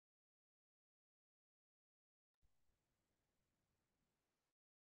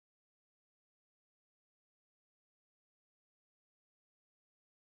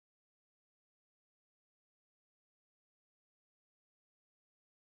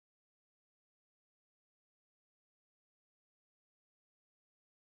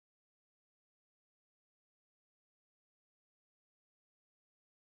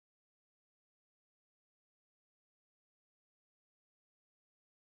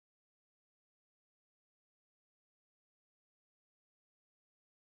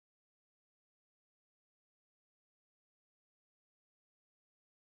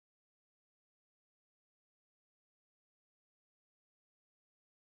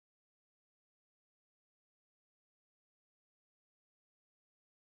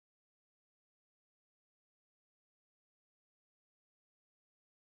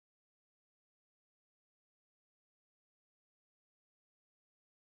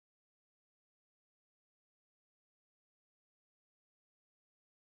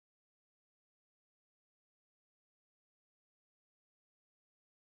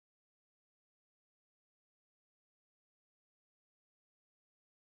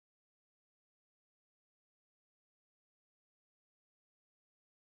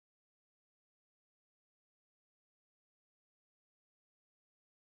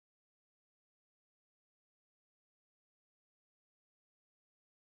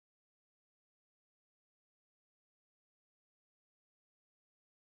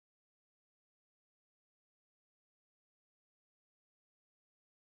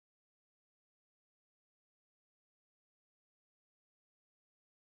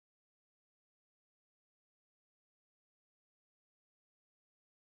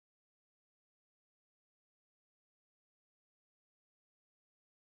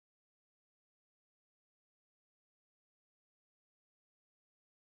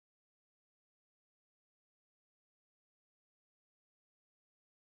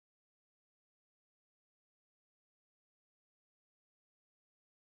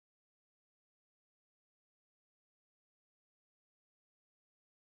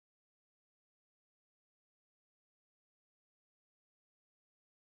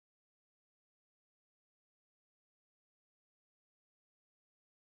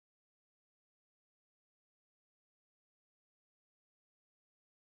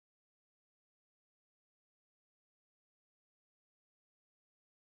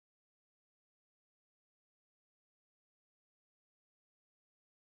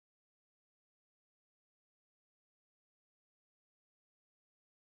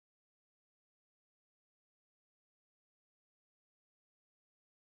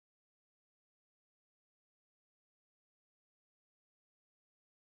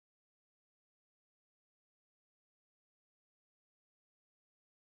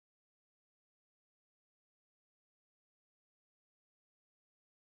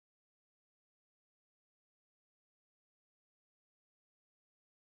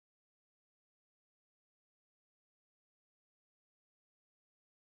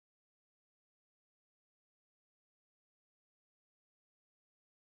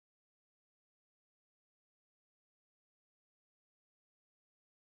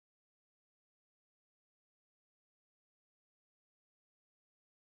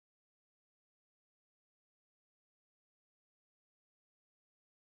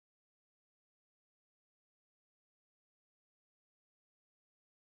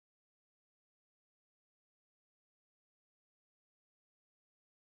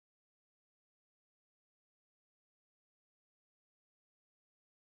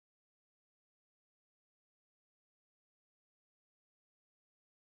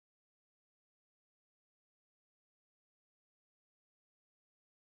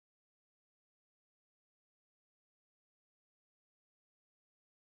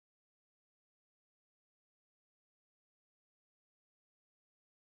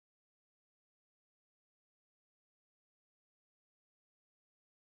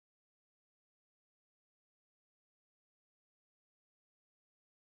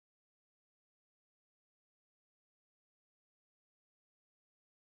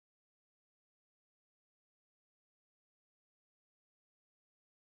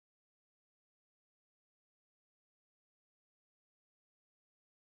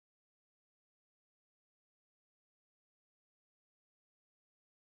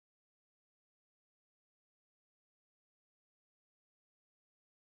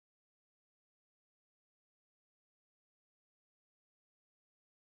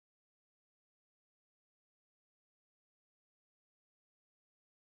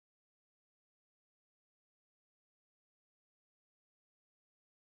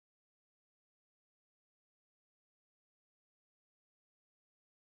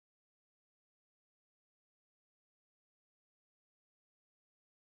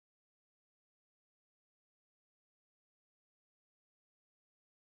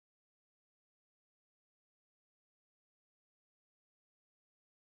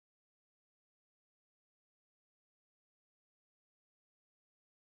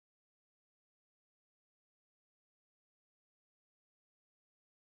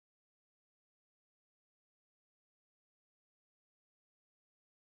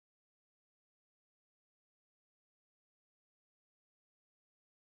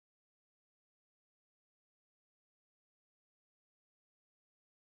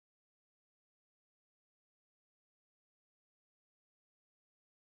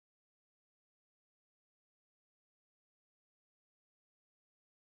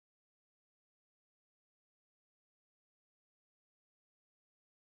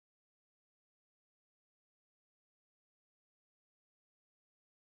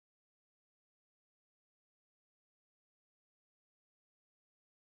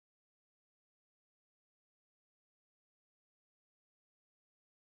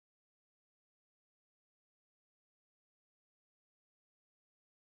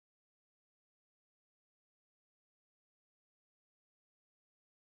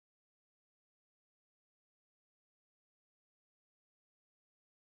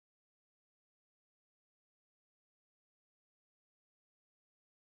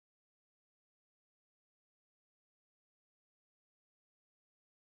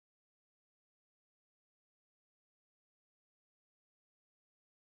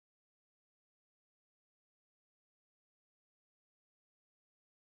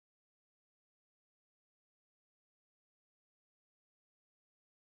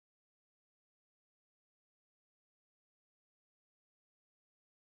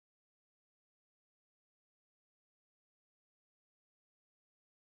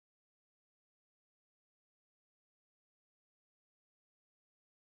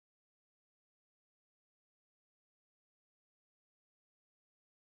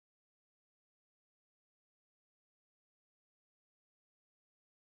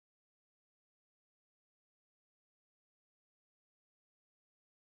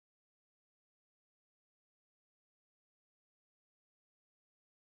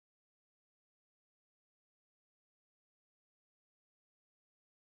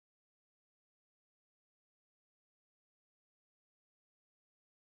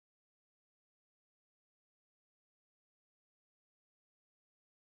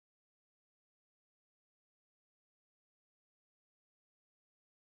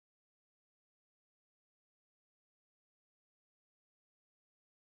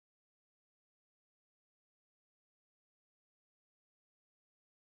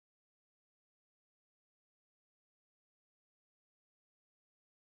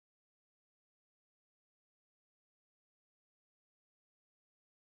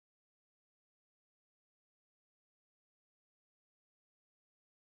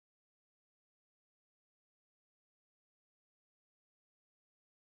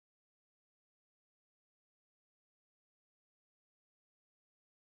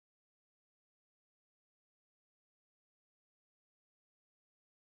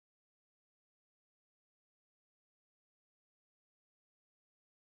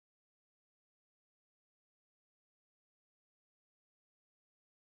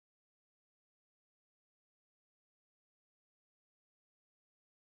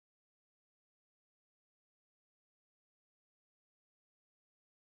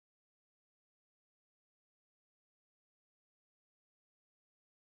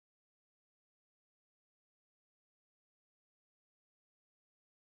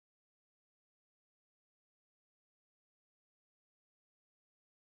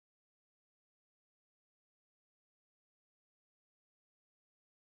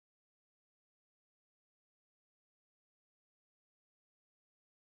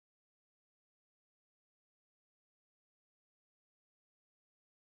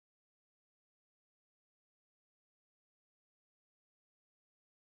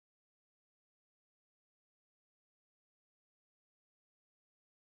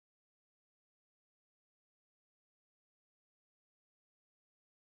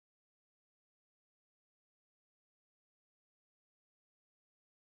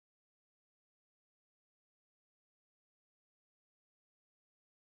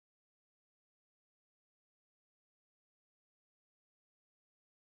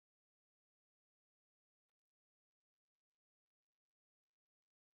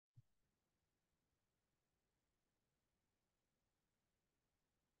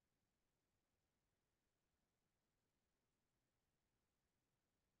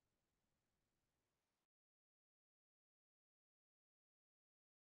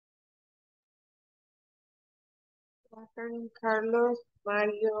Catherine, Carlos,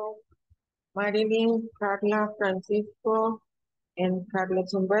 Mario, Marilyn, Carla, Francisco, and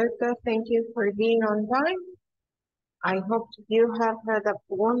Carlos Humberto. Thank you for being on time. I hope you have had a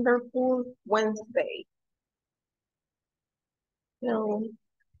wonderful Wednesday. So,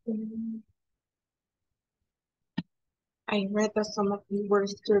 mm, I read that some of you were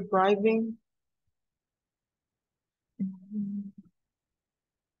still driving. Mhm.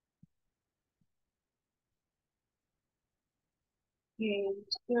 Okay,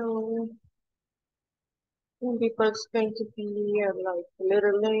 so because it's going to be like a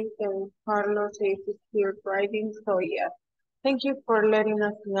little late and Carlos is still driving, so yeah. Thank you for letting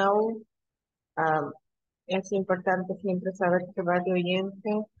us know. Um, es importante siempre saber que va de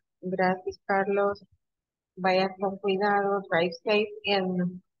oyente. Gracias, Carlos. Vaya con cuidado, drive safe,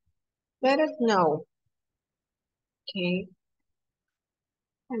 and let us know. Okay.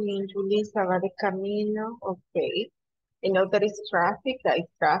 I mean, Julissa va de camino. Okay. I know there is traffic,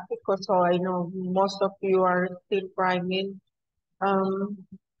 also I know most of you are still driving.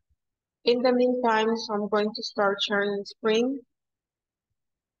 In the meantime, so I'm going to start sharing screen.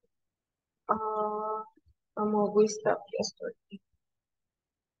 I'm always stuck yesterday.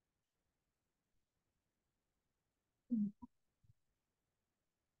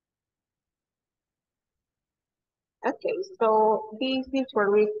 Okay, so this is where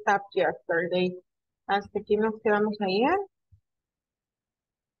we stopped yesterday. Hasta aquí nos quedamos ayer.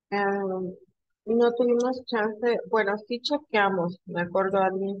 No tuvimos chance, bueno, sí chequeamos, me acuerdo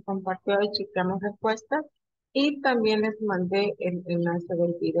alguien compartió y chequeamos respuestas. Y también les mandé el enlace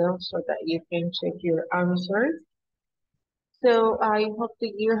del video so that you can check your answers. So I hope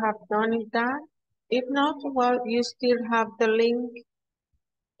that you have done that. If not, well, you still have the link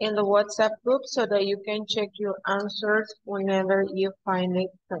in the WhatsApp group so that you can check your answers whenever you find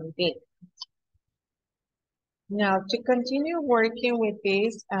it convenient. Now, to continue working with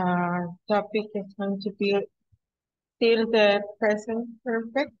this topic is going to be still the present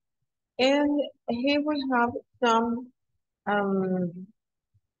perfect. And here we have some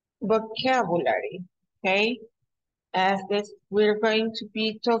vocabulary, okay? As this, we're going to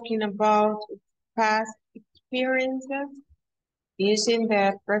be talking about past experiences using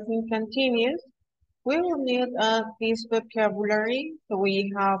the present continuous. We will need this vocabulary. So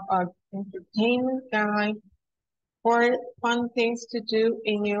we have an entertainment guide for fun things to do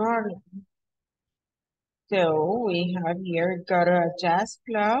in New Orleans. So we have here, go to a jazz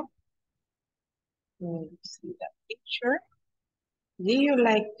club. Let's see that picture. Do you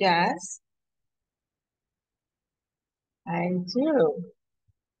like jazz? I do.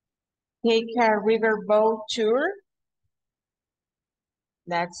 Take a riverboat tour.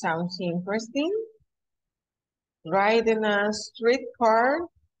 That sounds interesting. Ride in a streetcar.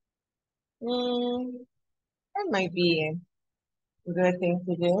 That might be a good thing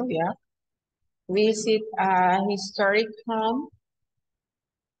to do, yeah. Visit a historic home.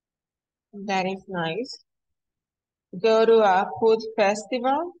 That is nice. Go to a food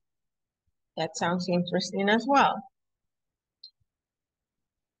festival. That sounds interesting as well.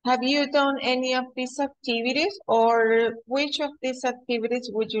 Have you done any of these activities, or which of these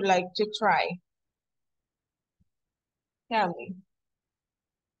activities would you like to try? Tell me.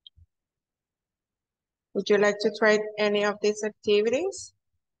 Would you like to try any of these activities?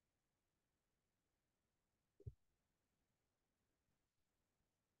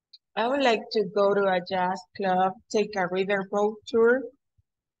 I would like to go to a jazz club, take a riverboat tour,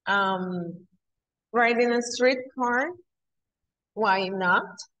 ride in a streetcar. Why not?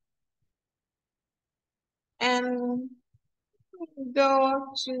 And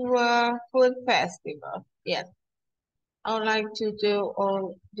go to a food festival. Yes, I would like to do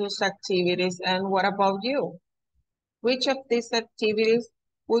all those activities. And what about you? Which of these activities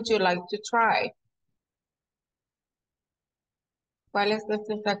would you like to try? ¿Cuáles de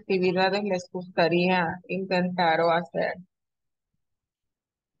estas actividades les gustaría intentar o hacer?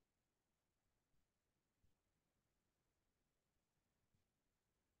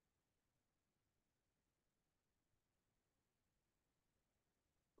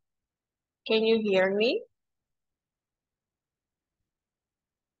 Can you hear me?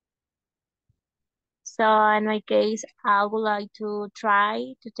 So in my case, I would like to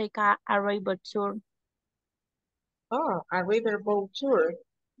try to take a river tour. Oh, a riverboat tour.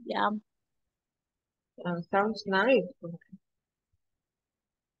 Yeah. Sounds nice.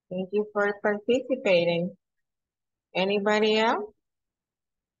 Thank you for participating. Anybody else?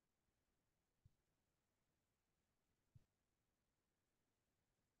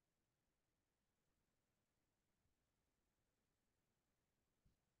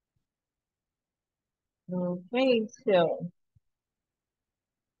 Okay, so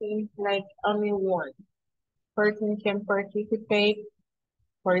seems like only one person can participate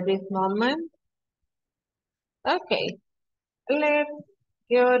for this moment. Okay, let's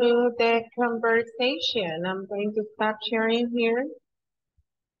go to the conversation. I'm going to stop sharing here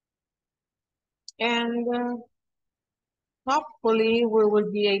and hopefully we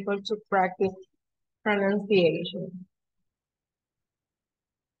will be able to practice pronunciation.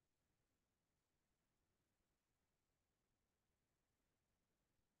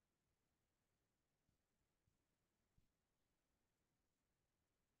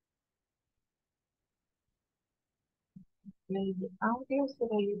 Play the audio so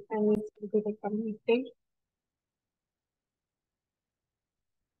that you can listen to the conversation.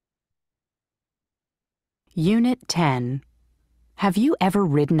 Unit 10. Have you ever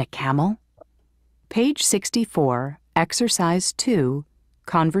ridden a camel? Page 64, Exercise 2,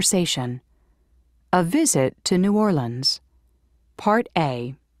 Conversation. A visit to New Orleans. Part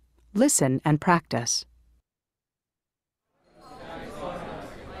A. Listen and practice.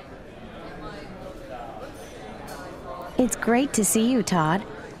 It's great to see you, Todd.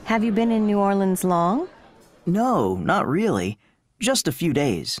 Have you been in New Orleans long? No, not really. Just a few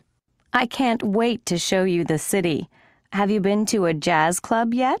days. I can't wait to show you the city. Have you been to a jazz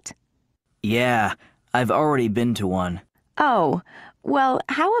club yet? Yeah, I've already been to one. Oh, well,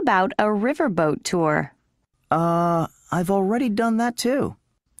 how about a riverboat tour? I've already done that too.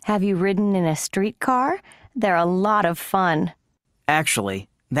 Have you ridden in a streetcar? They're a lot of fun. Actually,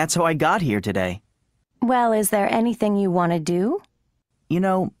 that's how I got here today. Well, is there anything you want to do? You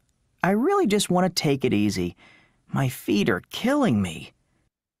know, I really just want to take it easy. My feet are killing me.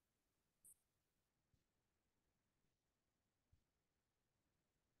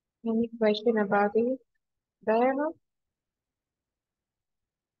 Any question about it, Diana?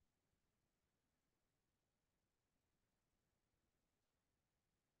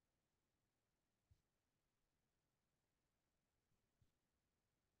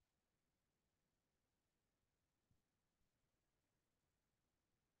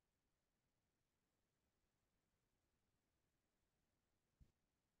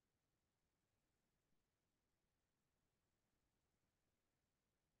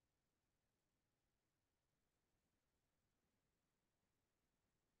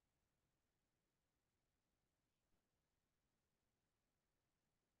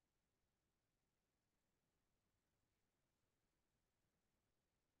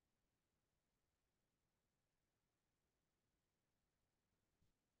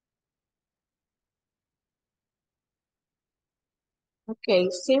 Okay,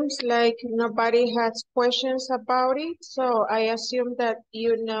 seems like nobody has questions about it, so I assume that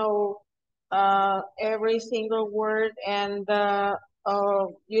you know every single word and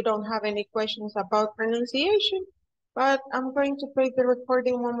you don't have any questions about pronunciation. But I'm going to play the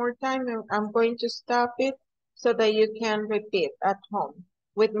recording one more time and I'm going to stop it so that you can repeat at home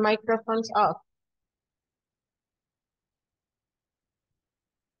with microphones off.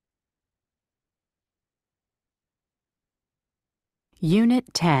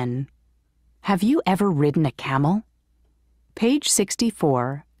 Unit 10. Have you ever ridden a camel? Page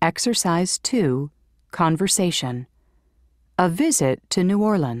 64, Exercise 2, Conversation. A visit to New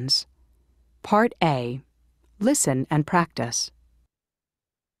Orleans. Part A. Listen and practice.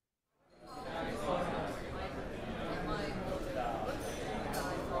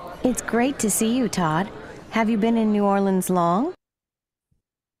 It's great to see you, Todd. Have you been in New Orleans long?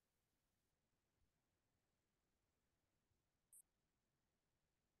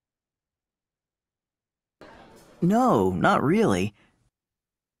 No, not really.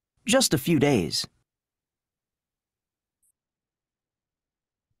 Just a few days.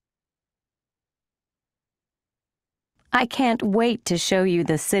 I can't wait to show you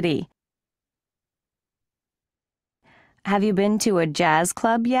the city. Have you been to a jazz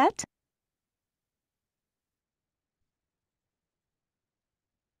club yet?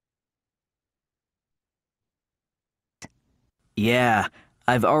 Yeah,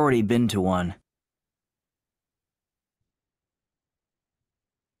 I've already been to one.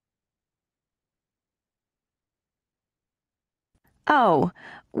 Oh,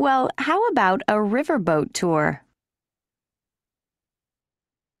 well, how about a riverboat tour?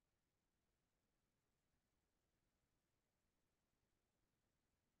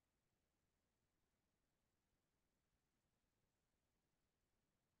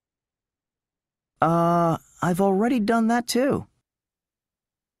 I've already done that too.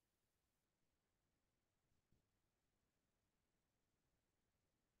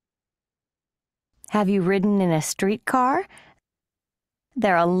 Have you ridden in a streetcar?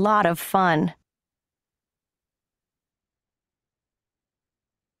 They're a lot of fun.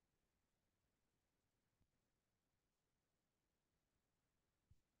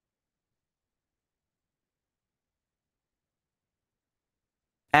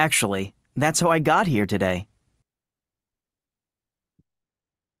 Actually, that's how I got here today.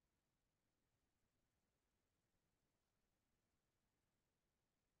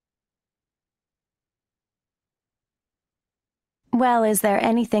 Well, is there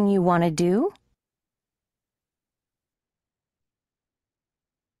anything you want to do?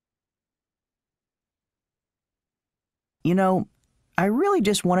 You know, I really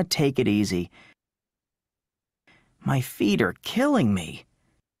just want to take it easy. My feet are killing me.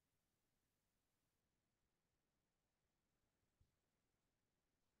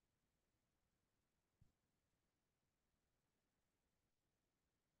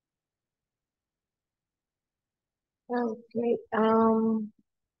 Okay, I'm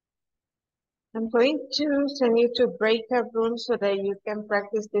going to send you to breakout rooms so that you can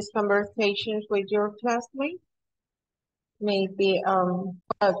practice these conversations with your classmates. Maybe,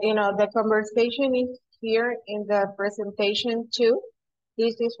 the conversation is here in the presentation too.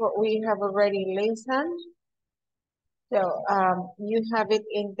 This is what we have already listened. So, you have it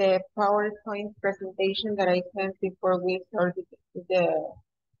in the PowerPoint presentation that I sent before we started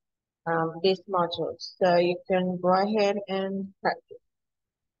this module. So you can go ahead and practice.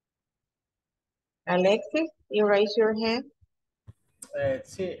 Alexis, you raise your hand.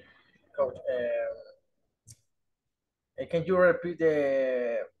 Sí, coach. Can you repeat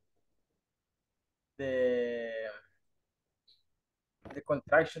the the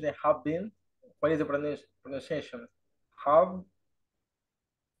contraction they have been? What is the pronunciation? Have.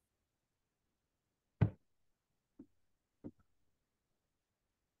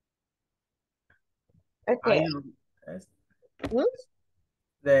 Okay. Yes. Hmm?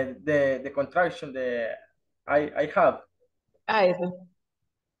 The contraction I have.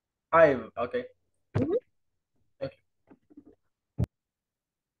 I've. Okay. Mhm. Thank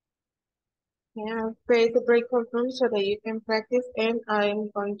Yeah, create the breakout room so that you can practice, and I'm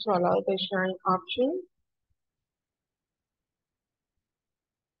going to allow the sharing option.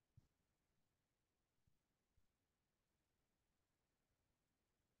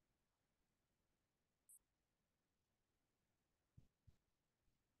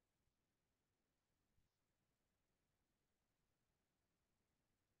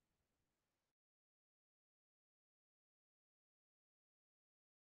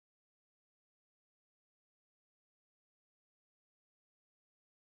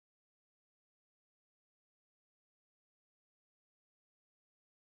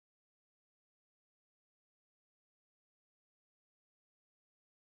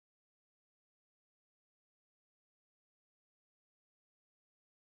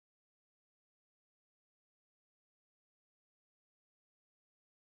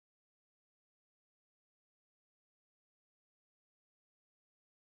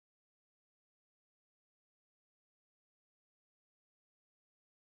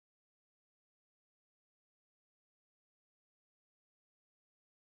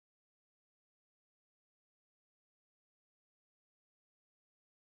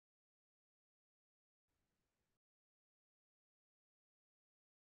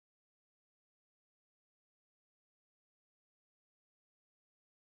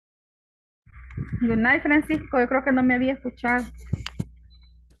 Good night, Francisco. Yo creo que no me había escuchado.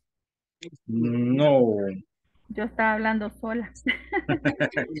 No. Yo estaba hablando sola.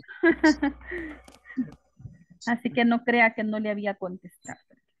 Así que no crea que no le había contestado.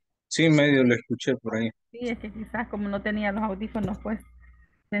 Sí, medio lo escuché por ahí. Sí, es que quizás como no tenía los audífonos, pues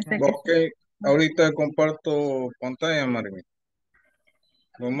pensé que Ok, sí. ahorita comparto pantalla, Marvin.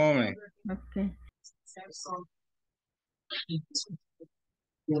 Un momento. Ok.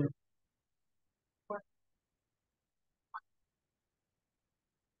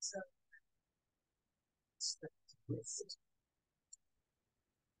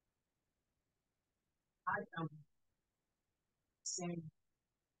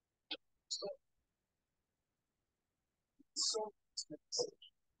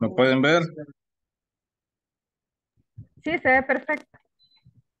 ¿Me pueden ver? Sí, se ve perfecto.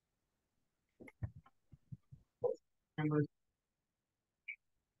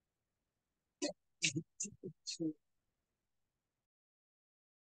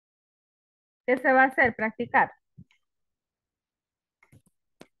 ¿Qué se va a hacer? Practicar.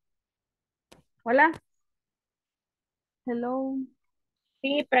 Hola. Hello.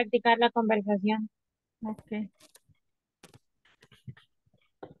 Sí, practicar la conversación. Ok.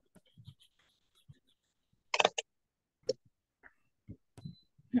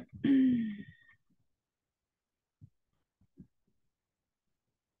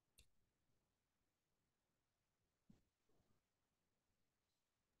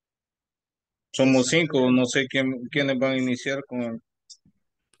 Somos 5, no sé quiénes van a iniciar con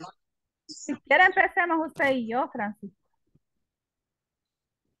Si quiere empecemos usted y yo, Francisco.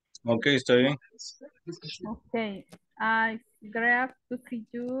 Ok, está bien. Okay. I glad to see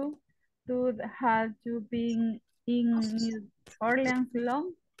you. Have you been in New Orleans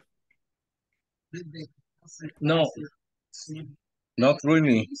long? No, not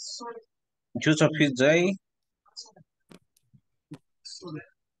really. Just a few days.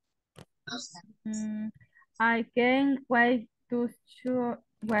 I can't wait to show.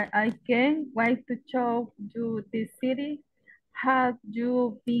 Well, I can't wait to show you the city. Have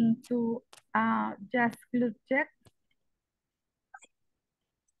you been to Jazz Club yet?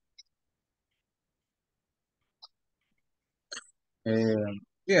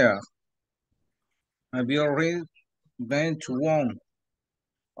 Yeah, have you already been to one?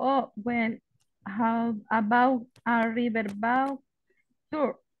 Oh, well, how about a riverboat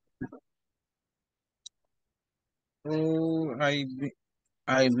tour? Oh, I've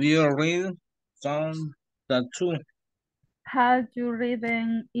already done that too. Have you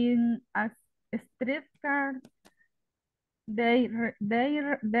ridden in a streetcar? They're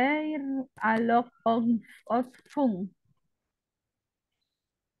a lot of fun.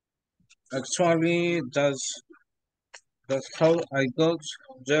 Actually, that's how I got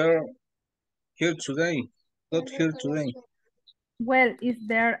there here today. Got here today. Well, is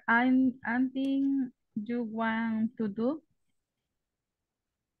there anything you want to do?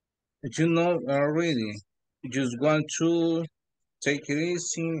 You know already. Just want to take it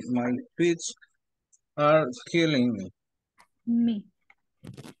easy. My feet are killing me. Me.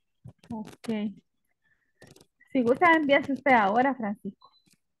 Ok. Si gusta, empiece usted ahora, Francisco.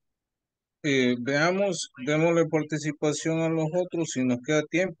 Veamos, démosle participación a los otros. Si nos queda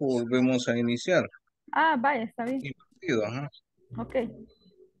tiempo, volvemos a iniciar. Ah, vaya, está bien. Invertido, ajá. Ok.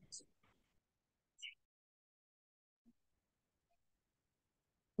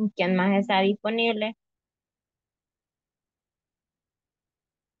 ¿Quién más está disponible?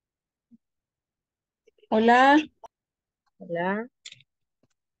 Hola, Hola.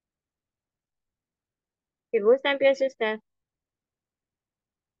 Si gusta, empiece usted.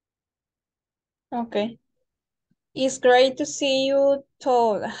 okay. It's great to see you,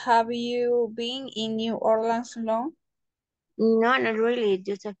 Todd. Have you been in New Orleans long? No, not really,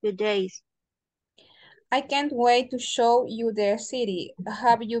 just a few days. I can't wait to show you the city.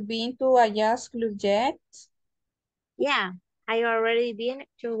 Have you been to a jazz club yet? Yeah, I already been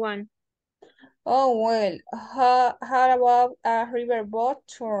to one. Oh, well, how about a riverboat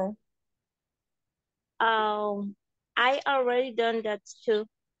tour? I already done that too.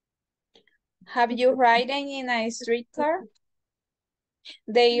 Have you ridden in a streetcar?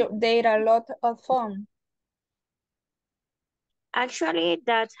 They're a lot of fun. Actually,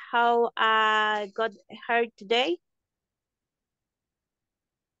 that's how I got here today.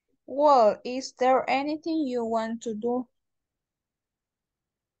 Well, is there anything you want to do?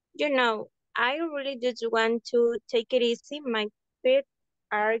 You know, I really just want to take it easy. My feet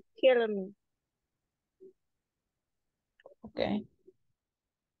are killing me. Okay.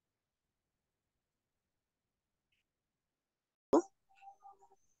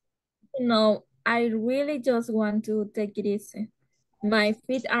 No, I really just want to take it easy. My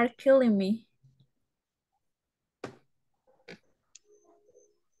feet are killing me.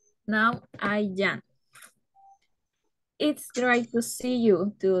 Now I jam. It's great to see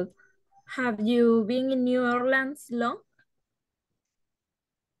you, dude. Have you been in New Orleans long?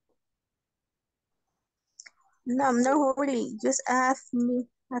 No, not really. Just a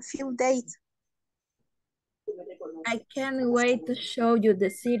few days. I can't wait to show you the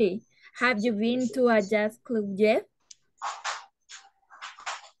city. Have you been to a jazz club yet?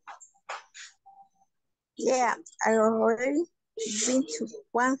 Yeah, I already been to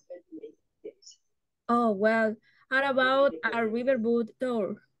one. Oh, well, how about a riverboat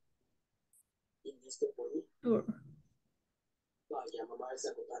tour?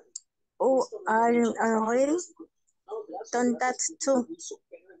 Oh, I already done that too.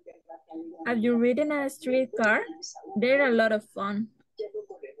 Have you ridden a streetcar? They're a lot of fun.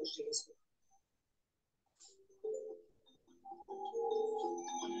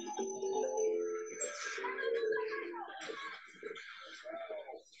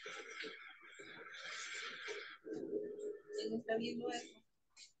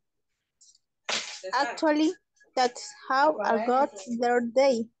 Actually, that's how I got their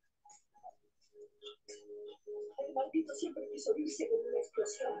day.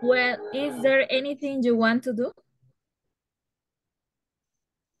 Well, is there anything you want to do?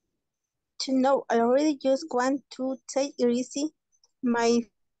 To know, I really just want to take it easy. My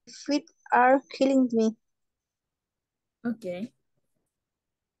feet are killing me. Okay.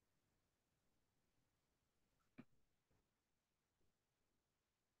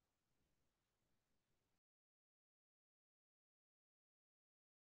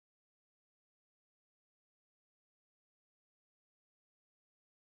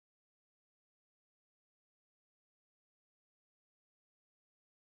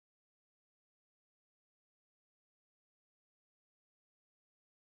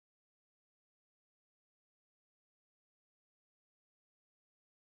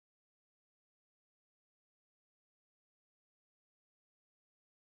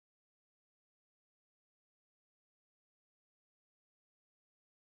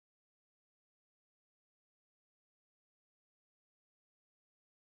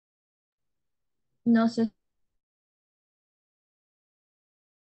 No sé.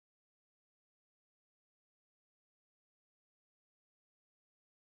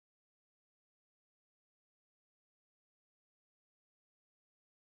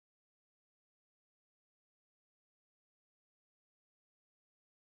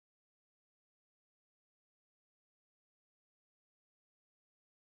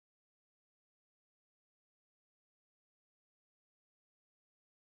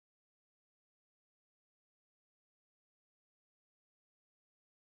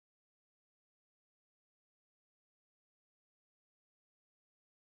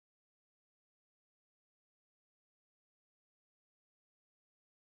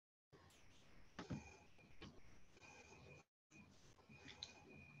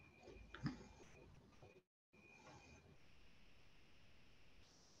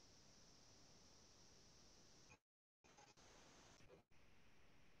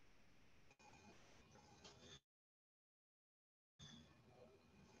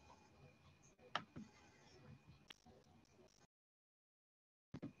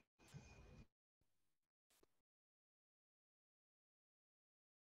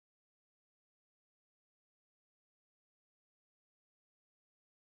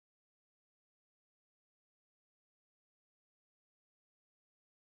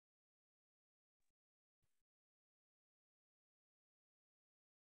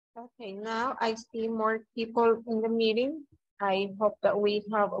 Okay, now I see more people in the meeting. I hope that we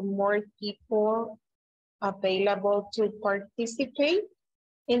have more people available to participate.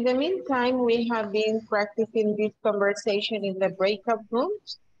 In the meantime, we have been practicing this conversation in the breakout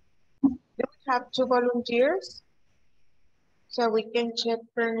rooms. Do we have 2 volunteers? So we can check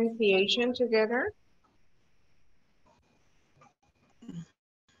pronunciation together.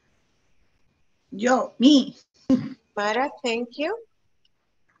 Me. Mara, thank you.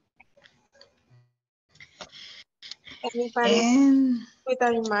 Anybody And with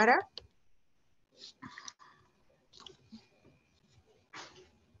Aymara?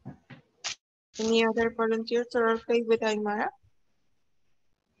 Any other volunteers to role play with Aymara?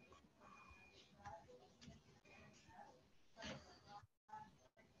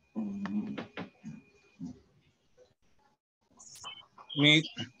 Me.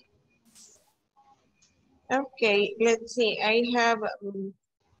 Okay, let's see. I have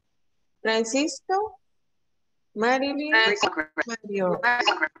Francisco, Marilyn, Mario.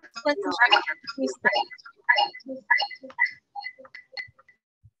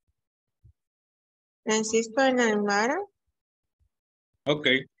 Francisco and Aymara.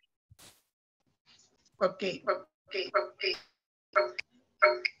 Okay. okay.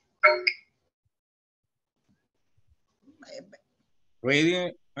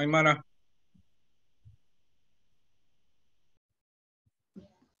 Ready, Aymara?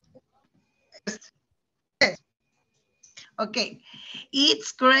 Okay.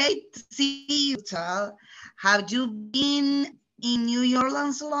 It's great to see you, Tal. Have you been in New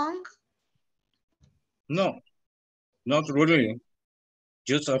Orleans long? No, not really.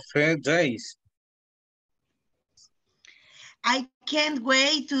 Just a few days. I can't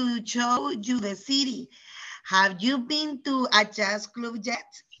wait to show you the city. Have you been to a jazz club yet?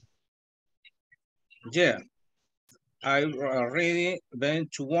 Yeah, I've already been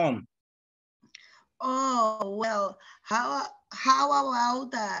to one. Oh, well, how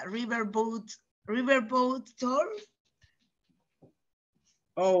about the riverboat tour?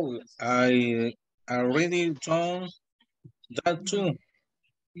 Oh, I already done that too.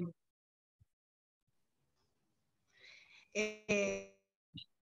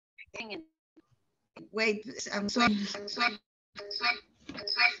 Wait, I'm sorry.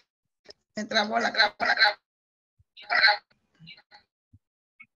 Me trabó la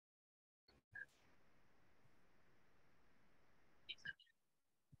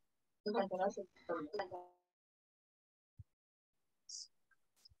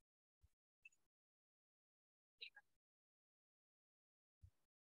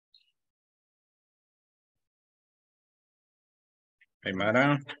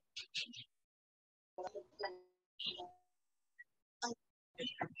Aymara.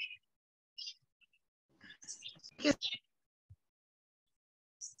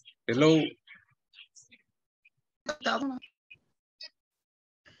 Hello.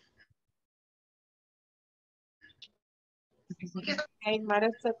 Aymara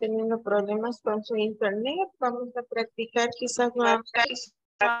está teniendo problemas con su internet. Vamos a practicar quizás nuevamente.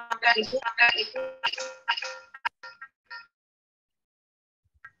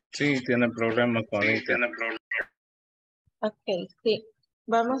 Sí, tiene problemas con internet. Ok, sí.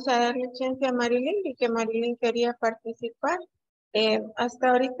 Vamos a darle chance a Marilyn y que Marilyn quería participar. Hasta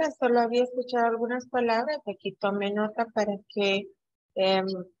ahorita solo había escuchado algunas palabras, aquí tomé nota para que em,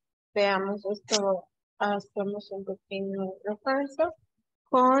 veamos esto, hacemos un pequeño refuerzo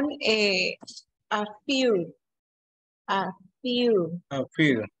con a few, a few, A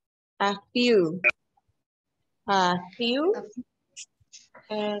few. a few, a few,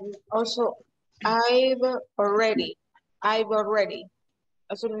 and also I've already, I've already,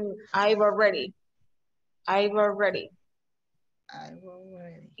 as in, I've already, I've already.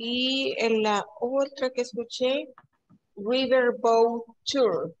 Y en la otra que escuché, riverboat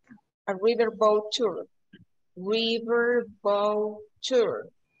tour, a riverboat tour, riverboat tour,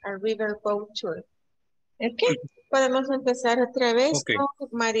 a riverboat tour. Ok, podemos empezar otra vez Ok. con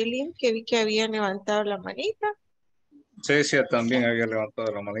Marilyn, que vi que había levantado la manita. Cecia también había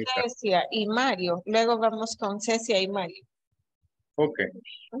levantado la manita. Cecia y Mario. Luego vamos con Cecia y Mario. Ok.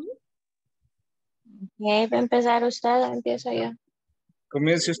 Ok, va a empezar usted, empiezo yo.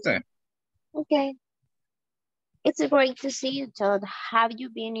 Comience usted. Okay. It's great to see you, Todd. Have you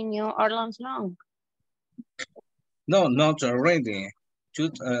been in New Orleans long? No, not already.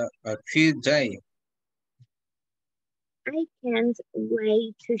 Just a few days. I can't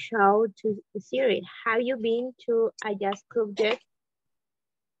wait to show to the series. Have you been to a jazz club yet?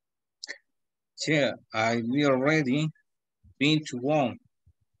 Yeah, I've already been to one.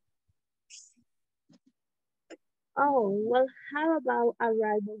 Oh, well, how about a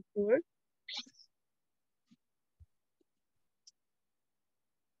rival tour?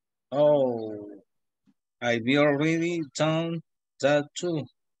 Oh, I've already done that too.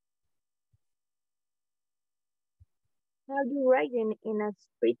 Have you ridden in a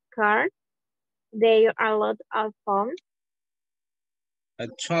streetcar? They are a lot of fun.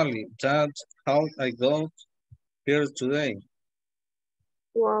 Actually, that's how I got here today.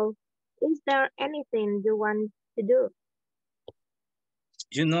 Well, is there anything you want to do?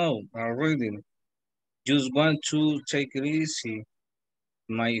 You know, I really just want to take it easy.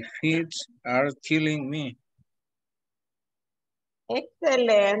 My feet are killing me.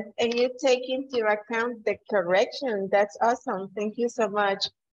 Excellent. And you take into account the correction. That's awesome. Thank you so much.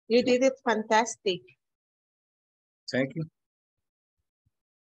 You did it fantastic. Thank you.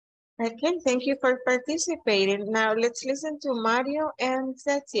 Okay, thank you for participating. Now let's listen to Mario and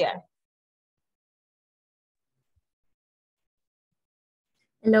Cecia.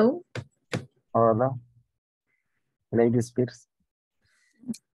 Hello. Hola. Ladies first.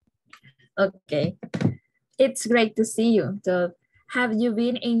 Okay. It's great to see you, Todd. Have you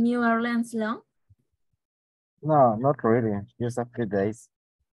been in New Orleans long? No, not really. Just a few days.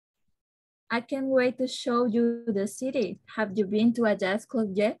 I can't wait to show you the city. Have you been to a jazz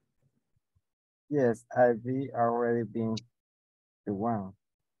club yet? Yes, I've already been to one.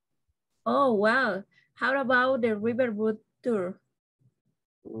 Oh, wow. How about the riverboat tour?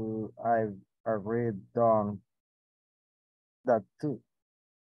 I've already done that too.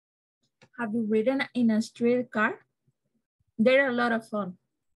 Have you ridden in a streetcar? They're a lot of fun.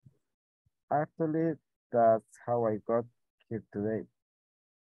 Actually, that's how I got here today.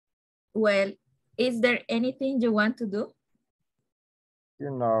 Well, is there anything you want to do?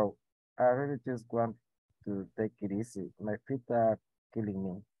 You know, I really just want to take it easy. My feet are killing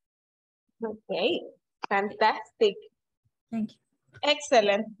me. Okay, fantastic. Thank you.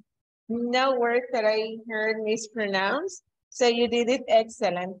 Excellent. No word that I heard mispronounced. So you did it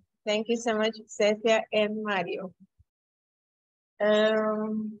excellent. Thank you so much, Cecia and Mario.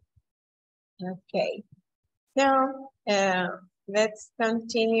 Okay. So let's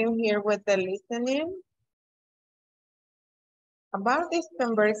continue here with the listening. About this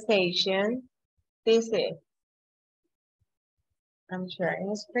conversation, this is, I'm sharing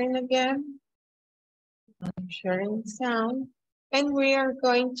the screen again. I'm sharing sound. And we are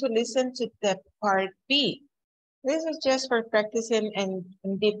going to listen to the part B. This is just for practicing and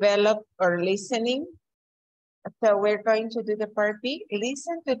develop our listening. So we're going to do the part B.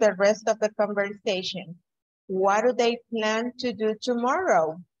 Listen to the rest of the conversation. What do they plan to do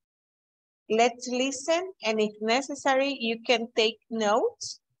tomorrow? Let's listen, and if necessary, you can take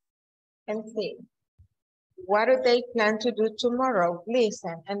notes and see. What do they plan to do tomorrow?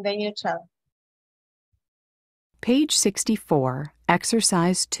 Listen, and then you tell. Page 64,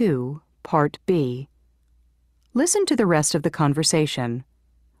 Exercise 2, Part B. Listen to the rest of the conversation.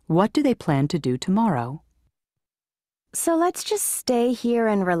 What do they plan to do tomorrow? So let's just stay here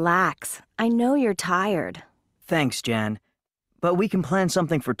and relax. I know you're tired. Thanks, Jan. But we can plan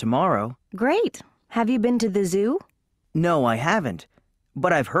something for tomorrow. Great. Have you been to the zoo? No, I haven't.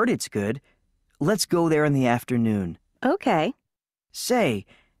 But I've heard it's good. Let's go there in the afternoon. Okay. Say,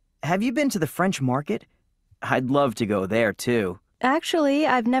 have you been to the French market? I'd love to go there, too. Actually,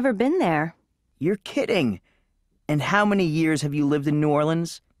 I've never been there. You're kidding. And how many years have you lived in New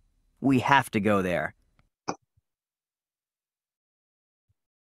Orleans? We have to go there.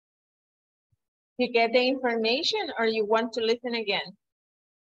 You get the information or you want to listen again?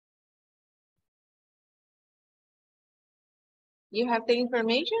 You have the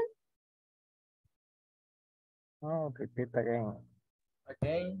information? Oh, repeat again.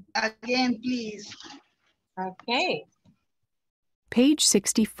 Again. Again, please. Okay. Page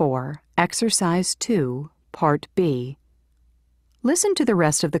 64, Exercise 2, Part B. Listen to the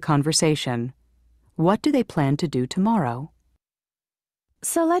rest of the conversation. What do they plan to do tomorrow?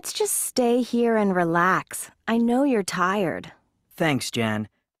 So let's just stay here and relax. I know you're tired. Thanks, Jan.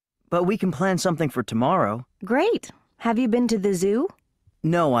 But we can plan something for tomorrow. Great. Have you been to the zoo?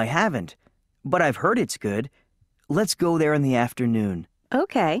 No, I haven't. But I've heard it's good. Let's go there in the afternoon.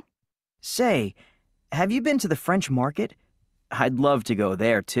 Okay. Say, have you been to the French market? I'd love to go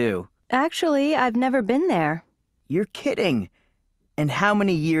there, too. Actually, I've never been there. You're kidding. And how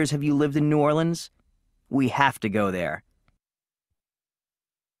many years have you lived in New Orleans? We have to go there.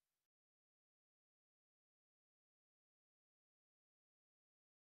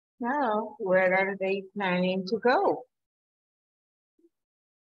 Now, where are they planning to go?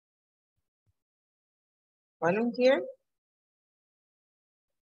 Volunteer?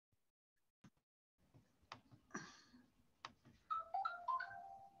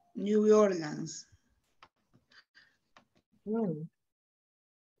 New Orleans. Where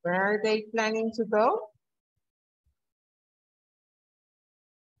are they planning to go?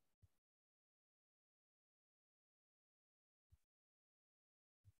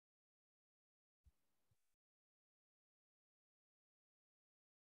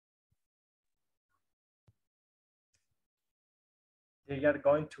 They are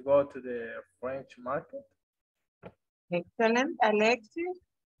going to go to the French market. Excellent, Alexis.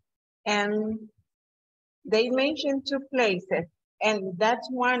 And they mentioned 2 places. And that's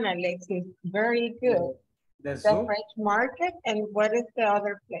one, Alexis. Very good. The The zoo. French market. And what is the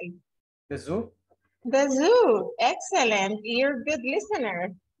other place? The zoo. The zoo. Excellent. You're a good listener.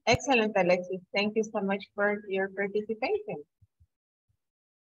 Excellent, Alexis. Thank you so much for your participation.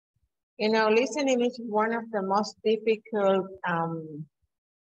 You know, listening is one of the most difficult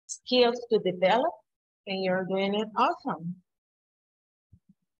skills to develop, and you're doing it awesome.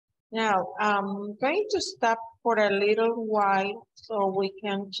 Now, I'm going to stop for a little while so we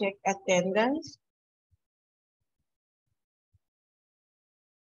can check attendance.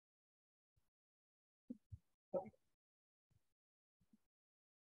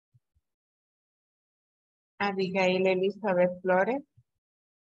 Abigail Elizabeth Flores.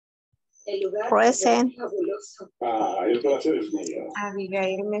 Present.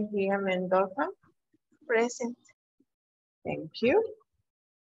 Abigail Mejía Mendoza. Present. Thank you.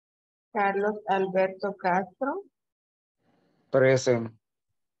 Carlos Alberto Castro. Present.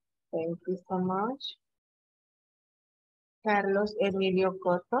 Thank you so much. Carlos Emilio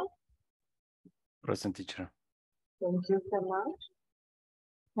Coto. Present, teacher. Thank you so much.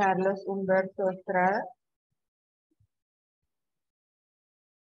 Carlos Humberto Estrada.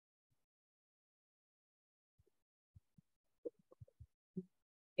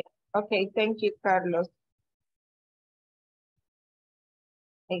 Okay, thank you, Carlos.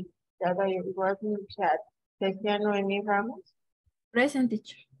 It was in the chat. Cecia Noemi Ramos. Present,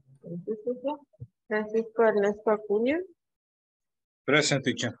 teacher. Thank you, Cecia. Francisco Ernesto Acuña. Present,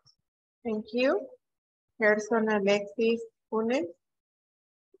 teacher. Thank you. Gerson Alexis Funes.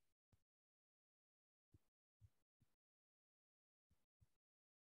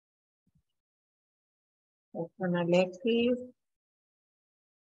 Gerson Alexis.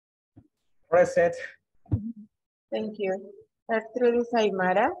 Present. Thank you. Gertrudis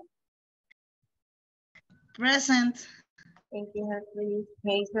Aymara. Present. Thank you, Gertrudis.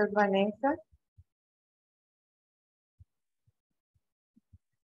 Hazel Vanessa.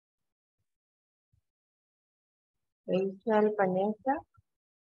 Rachel Vanessa.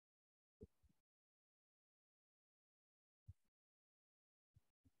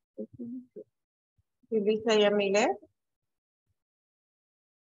 Lisa Yamile.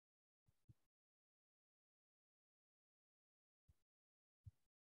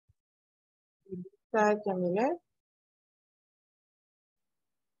 Lisa Yamile.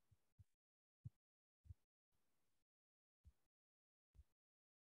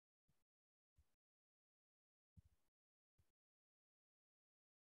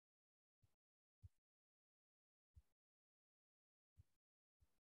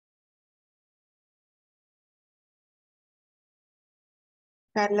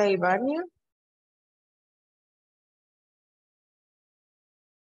 Carla Ibarnia.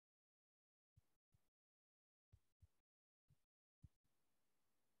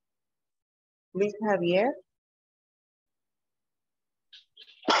 Luis Javier.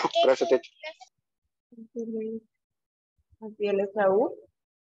 Present, teacher. Thank you, Luis. Javier Esaú.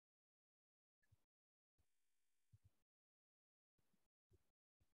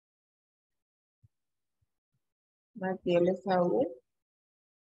 Matías Esaú.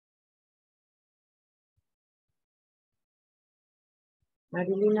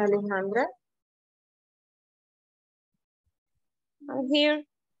 Marilina Alejandra. I'm here.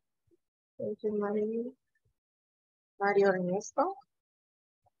 Thank you, Marilyn. Mario Ernesto.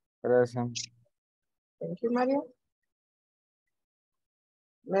 Present. Thank you, Mario.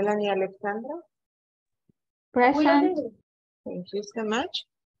 Melanie Alexandra. Present. Thank you so much.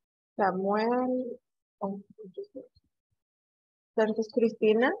 Samuel. Oh, Santos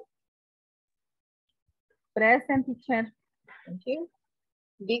Cristina. Present, teacher. Thank you.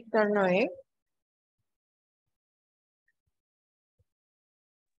 Víctor Noé.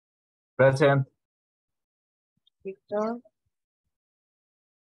 Present. Víctor.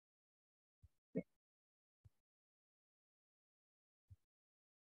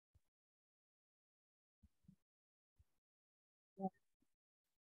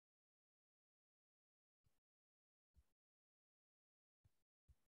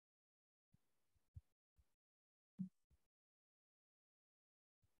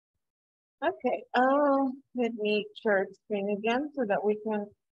 Okay, let me share screen again so that we can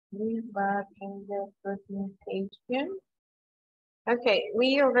move back in the presentation. Okay,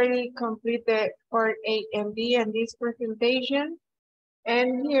 we already completed part A and B in this presentation.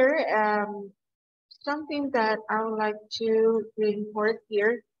 And here, something that I would like to reinforce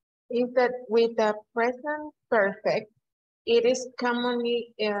here is that with the present perfect, it is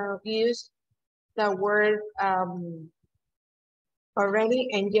commonly used the word already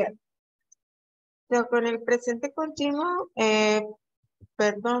and yet. So, con el presente continuo,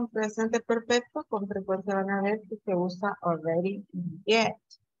 presente perfecto, con frecuencia van a ver que se usa already and yet.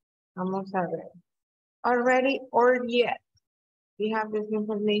 Vamos a ver. Already or yet. We have this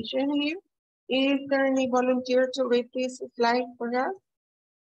information here. Is there any volunteer to read this slide for us?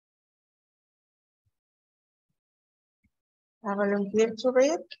 A volunteer to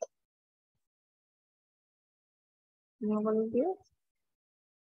read? No volunteers?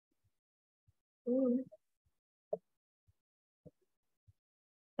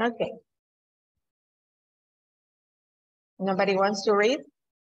 Okay. Nobody wants to read?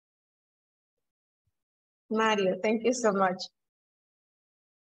 Mario, thank you so much.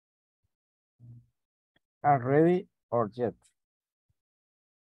 Already or yet.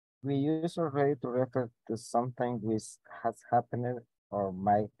 We use already to refer to something which has happened or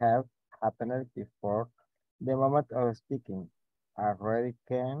might have happened before the moment of speaking. Already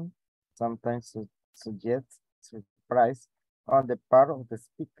can sometimes suggest surprise on the part of the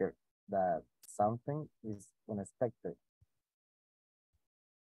speaker that something is unexpected.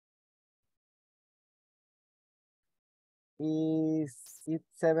 Is it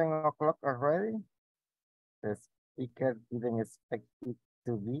 7 o'clock already? The speaker didn't expect it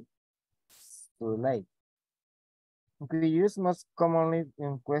to be too late. We use most commonly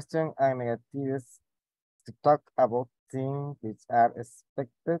in question and negatives to talk about things which are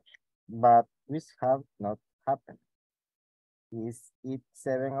expected but which have not happened. Is it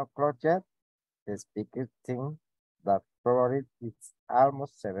 7 o'clock yet? The speaker thinks that probably it's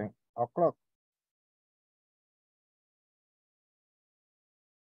almost 7 o'clock.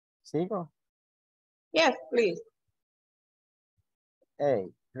 ¿Sigo? Yes, please.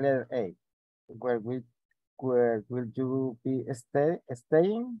 A, letter A. Where will you be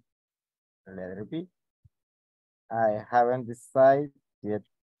staying? Letter B. I haven't decided yet,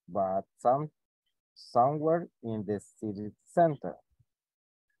 but somewhere in the city center.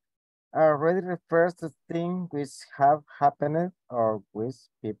 Already refers to things which have happened or which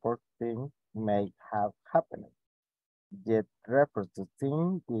people think may have happened. Yet refers to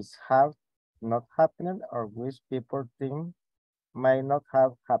things which have not happened or which people think may not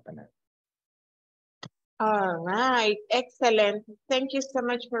have happened. All right, excellent. Thank you so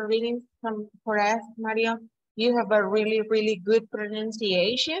much for reading for us, Mario. You have a really, really good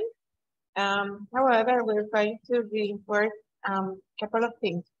pronunciation. However, we're going to reinforce a couple of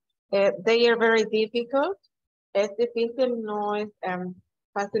things. They are very difficult. Es difícil, no es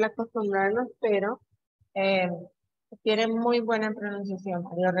fácil acostumbrarnos, pero tienen muy buena pronunciación,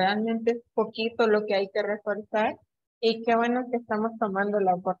 Mario. Realmente es poquito lo que hay que reforzar y qué bueno que estamos tomando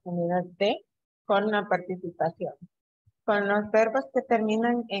la oportunidad de con la participación. Con los verbos que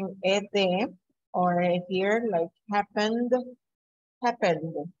terminan en ed or here like happened.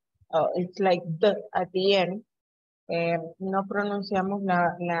 Oh, it's like the at the end. no pronunciamos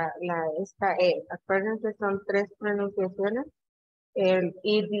esta E. Acuérdense, son 3 pronunciaciones. El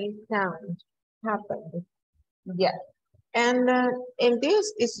ED sound happened. Yes. And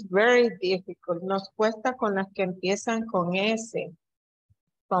this is very difficult. Nos cuesta con las que empiezan con S.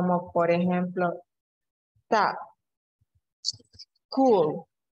 Como por ejemplo, stop, cool,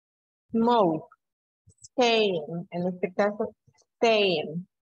 smoke, staying. En este caso, staying.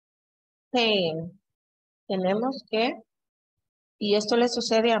 Tenemos que, y esto le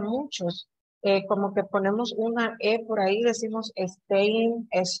sucede a muchos, como que ponemos una E por ahí, decimos staying,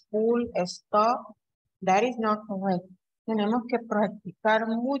 school, stop. That is not correct. Tenemos que practicar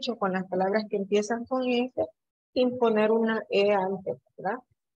mucho con las palabras que empiezan con S sin poner una E antes, ¿verdad?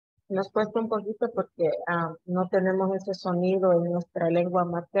 Nos cuesta un poquito porque no tenemos ese sonido en nuestra lengua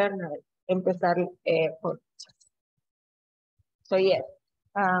materna. Empezar por... So yes.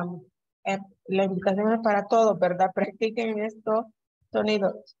 La invitación es para todos, ¿verdad? Practiquen estos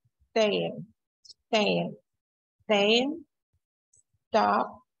sonidos. Staying,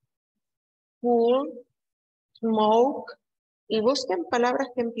 stop, cool, smoke. Y busquen palabras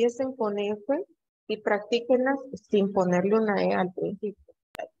que empiecen con F y practíquenlas sin ponerle una E al principio.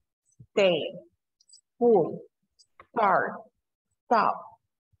 Stay, cool, start, stop.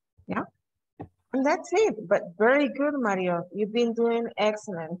 Yeah. And that's it. But very good, Mario. You've been doing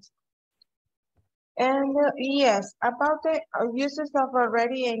excellent. And yes, about the uses of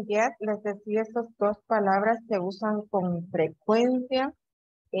already and yet, les decía, estas 2 palabras se usan con frecuencia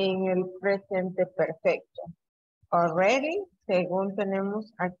en el presente perfecto. Already, según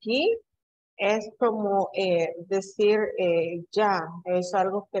tenemos aquí, es como decir ya, es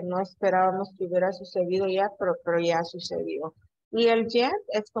algo que no esperábamos que hubiera sucedido ya, pero ya sucedió. Y el yet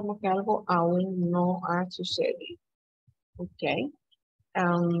es como que algo aún no ha sucedido. Ok.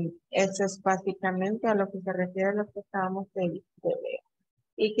 Eso es básicamente a lo que se refiere a lo que estábamos de ver.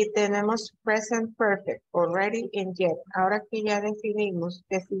 Y que tenemos present perfect, already and yet. Ahora que ya definimos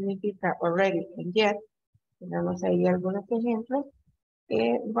qué significa already and yet, tenemos ahí algunos ejemplos.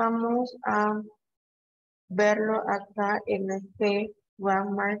 Vamos a verlo acá en este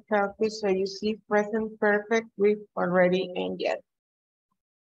grammar calculus. So you see present perfect with already and yet.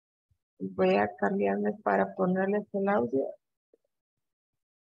 Voy a cambiarme para ponerles el audio.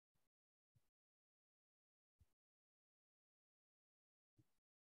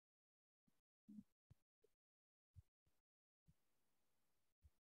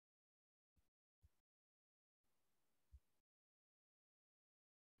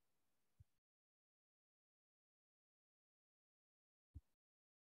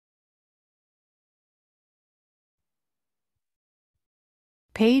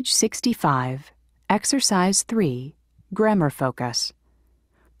 Page 65, Exercise 3, Grammar Focus.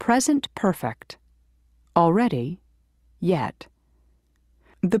 Present Perfect. Already, yet.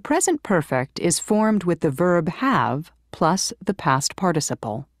 The present perfect is formed with the verb have plus the past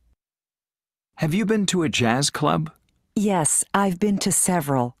participle. Have you been to a jazz club? Yes, I've been to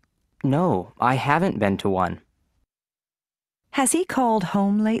several. No, I haven't been to one. Has he called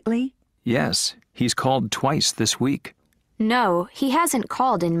home lately? Yes, he's called twice this week. No, he hasn't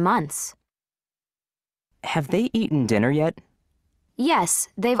called in months. Have they eaten dinner yet? Yes,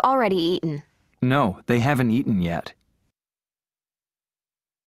 they've already eaten. No, they haven't eaten yet.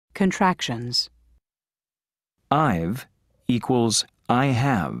 Contractions. I've equals I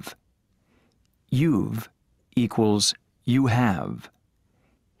have. You've equals you have.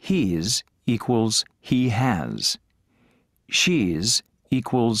 He's equals he has. She's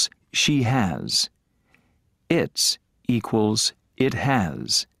equals she has. It's equals it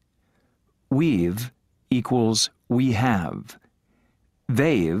has. We've equals we have.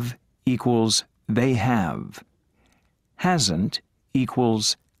 They've equals they have. Hasn't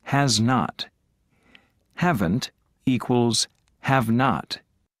equals has not. Haven't equals have not.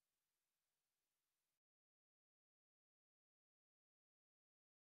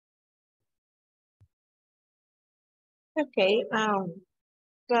 Okay,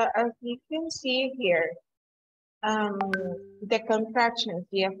 so as you can see here, the contractions,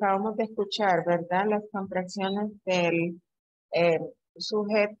 y acabamos de escuchar, ¿verdad? Las contracciones del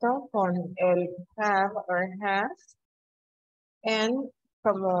sujeto con el have or has. And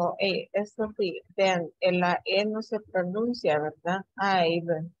como esto sí, then la E no se pronuncia, ¿verdad?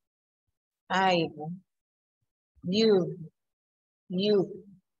 I've, you.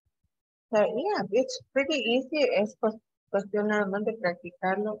 So yeah, it's pretty easy. Es cuestión nada más de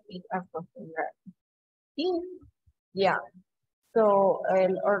practicarlo y acostumbrar. Y yeah. So,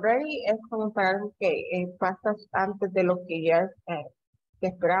 el already es como para algo que pasa antes de lo que ya que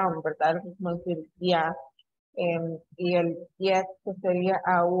esperaban, ¿verdad? Como decir, ya, y el yet que sería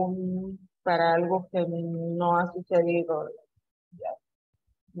aún para algo que no ha sucedido, yet,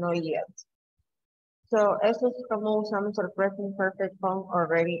 no yet. So, eso es como usamos el present perfect form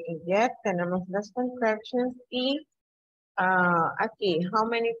already and yet. Tenemos las contractions y aquí, how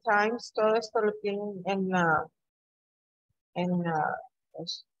many times, todo esto lo tienen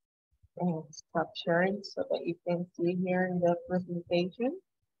stop sharing so that you can see here in the presentation.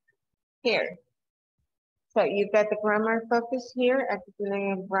 Here. So you got the grammar focus here. Aquí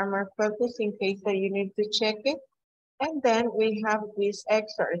tienen el grammar focus in case that you need to check it. And then we have this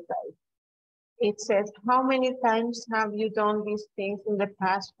exercise. It says, how many times have you done these things in the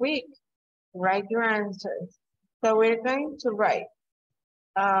past week? Write your answers. So we're going to write,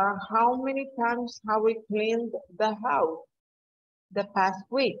 how many times have we cleaned the house the past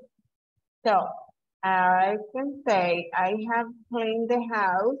week? So I can say I have cleaned the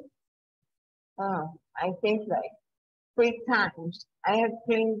house, I think like 3 times. I have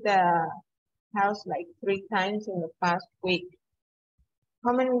cleaned the house like 3 times in the past week.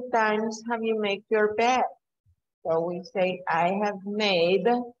 How many times have you made your bed? So we say I have made.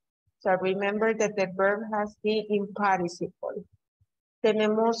 So remember that the verb has been in participle.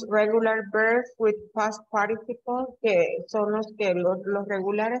 Tenemos regular verbs with past participle, que son los que los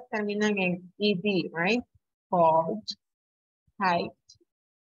regulares terminan en ed, right? Called, hiked,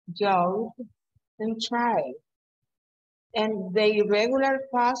 jogged, and tried. And the irregular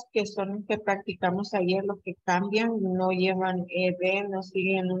past, que son los que practicamos ayer, los que cambian, no llevan ed, no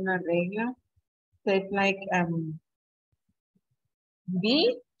siguen una regla. So it's like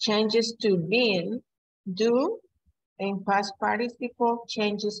be changes to been, do, in past participle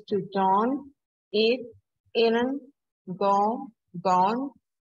changes to done, eat, eaten, go, gone,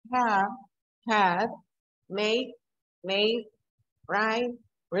 have, had, made, made, write,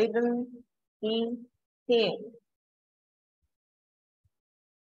 written, seen, seen.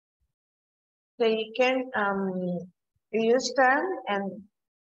 So you can use them and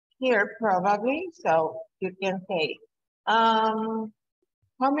here probably, so you can say,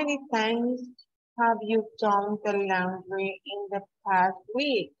 how many times have you done the laundry in the past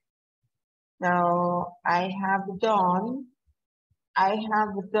week? So I have done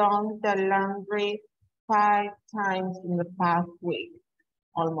the laundry 5 times in the past week,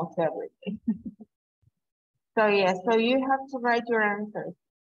 almost everything. So yeah, so you have to write your answers.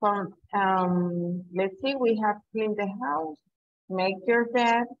 From let's see, we have cleaned the house, make your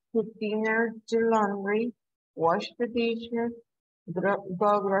bed, cook dinner, do laundry, wash the dishes,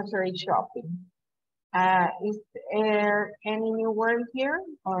 go grocery shopping. Is there any new word here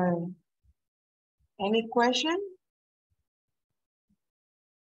or any question?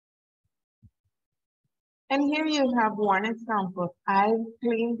 And here you have one example. I've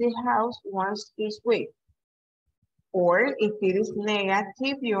cleaned the house once this week. Or if it is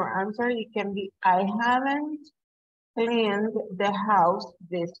negative, your answer, it can be, I haven't cleaned the house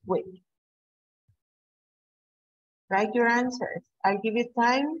this week. Write your answers. I'll give you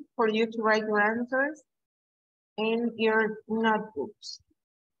time for you to write your answers in your notebooks.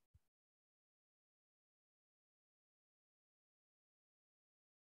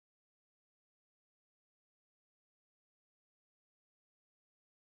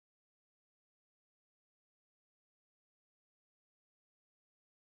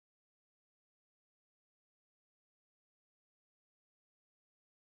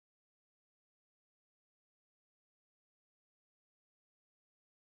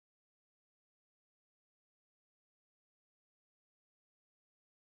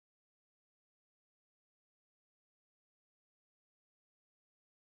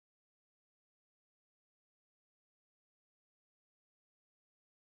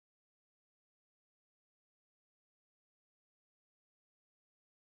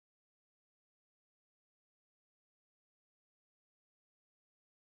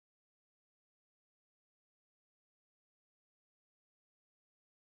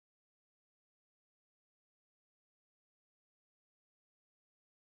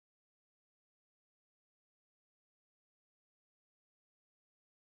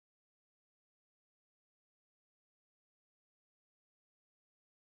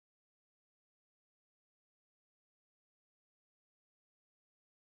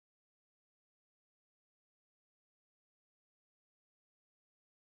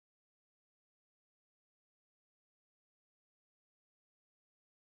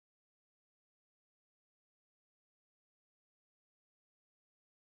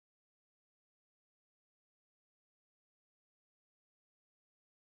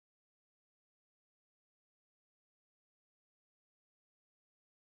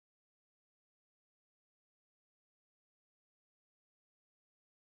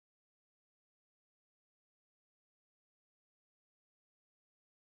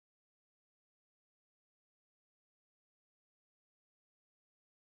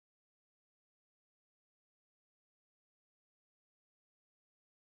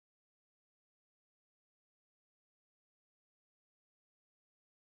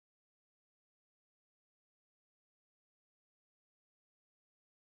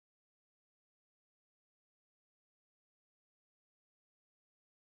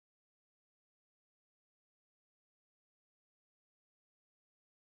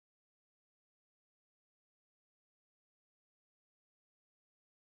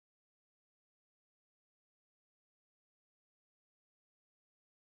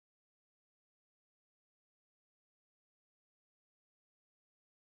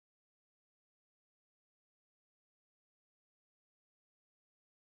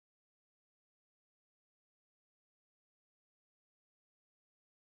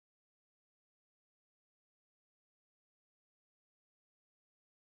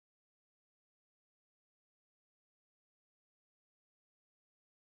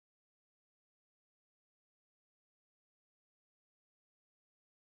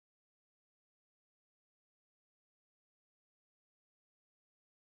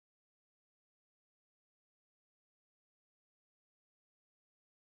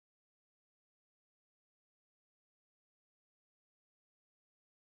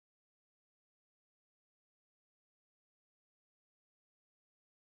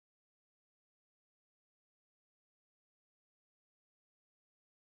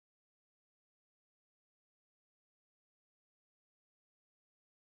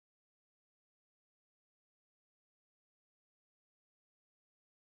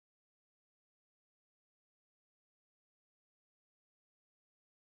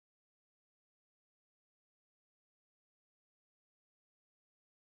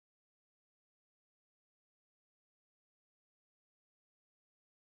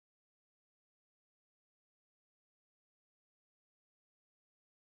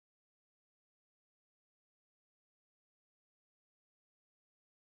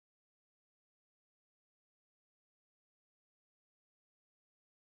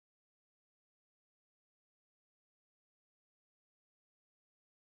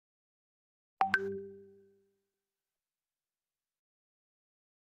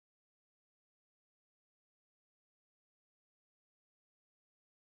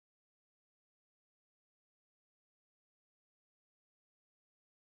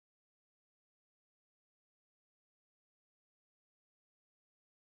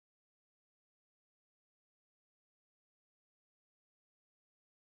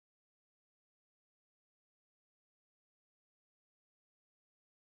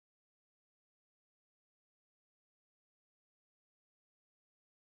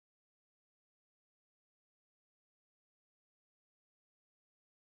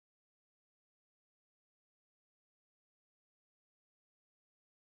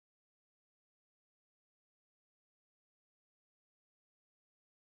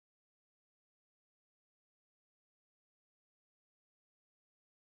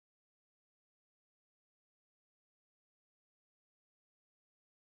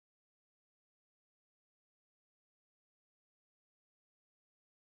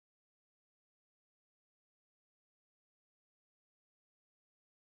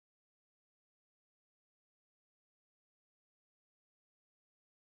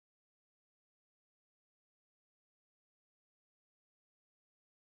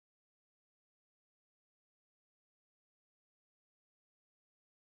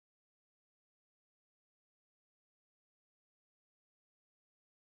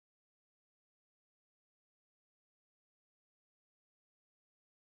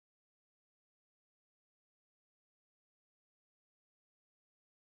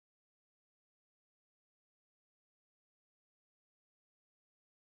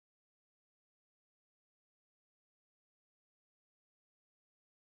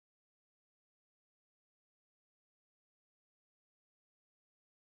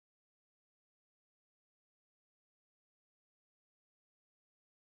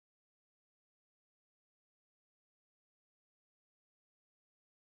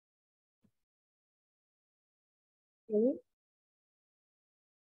 Okay.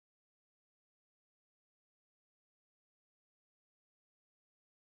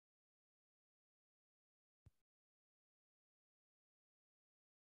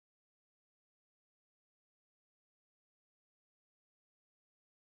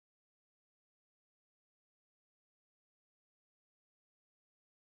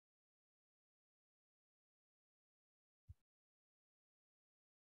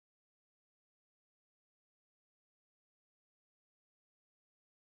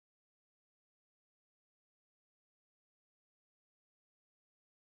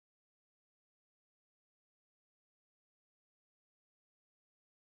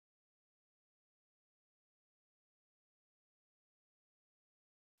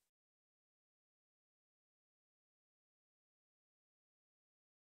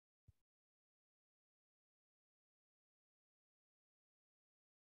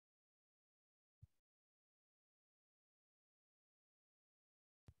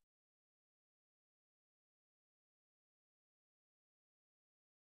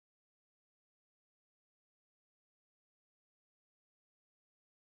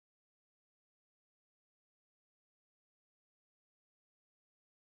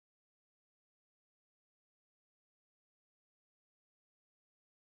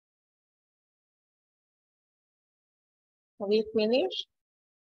 Have you finished?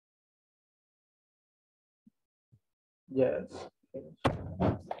 Yes.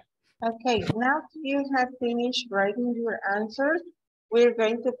 Okay, now you have finished writing your answers. We're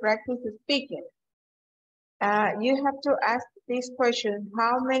going to practice speaking. You have to ask this question,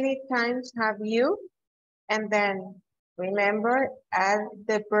 how many times have you? And then remember, add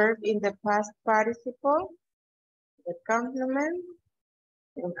the verb in the past participle, the complement,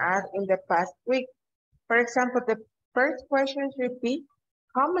 and add in the past week. For example, the first question should be,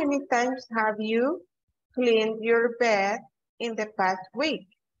 how many times have you cleaned your bed in the past week?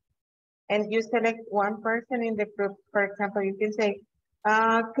 And you select one person in the group. For example, you can say,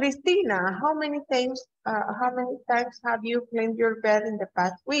 Christina, how many times have you cleaned your bed in the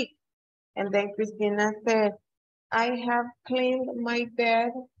past week? And then Christina said, I have cleaned my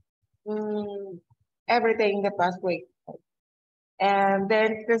bed every day in the past week. And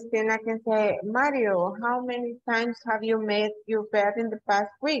then Christina can say, Mario, how many times have you made your bed in the past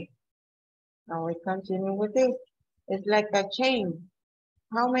week? Now we continue with this. It's like a chain.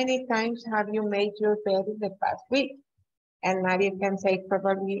 How many times have you made your bed in the past week? And Mario can say,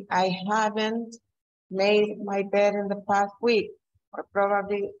 probably, I haven't made my bed in the past week. Or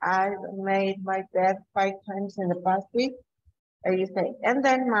probably, I made my bed 5 times in the past week. Or you say, and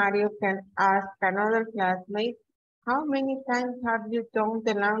then Mario can ask another classmate, how many times have you done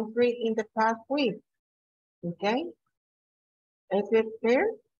the laundry in the past week? Okay? Is it clear?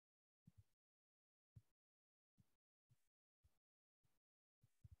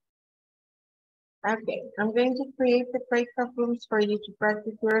 Okay, I'm going to create the breakout rooms for you to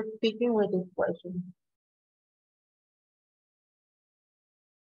practice your speaking with this question.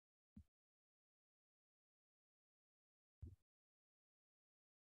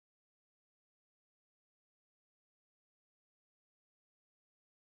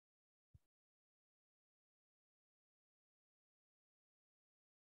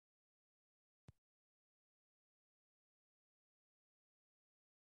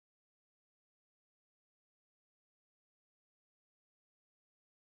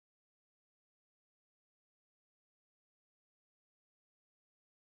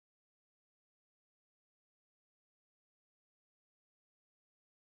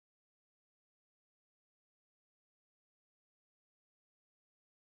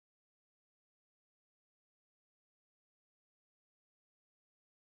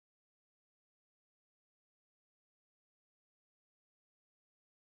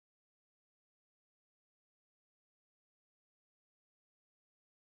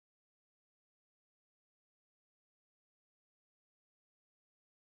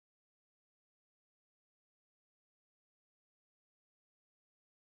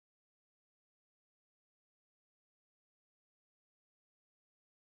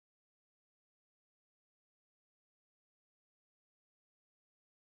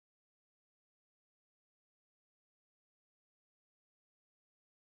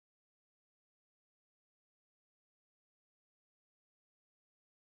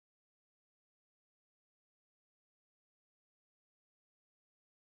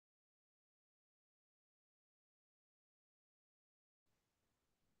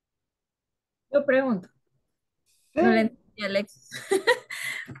 Yo pregunto. No le entendí a Alexis.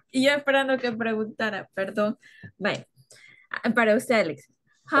 Y yo esperando que preguntara, perdón. Vaya, para usted, Alexis.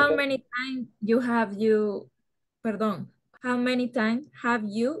 How Okay. many times you have you perdón. How many times have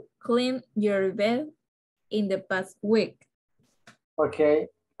you cleaned your bed in the past week? Okay.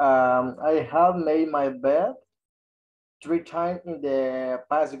 I have made my bed 3 times in the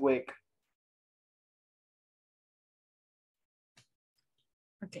past week.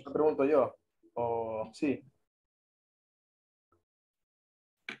 Okay. Me pregunto yo. O sí.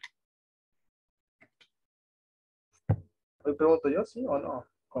 Hoy pregunto yo, sí o no.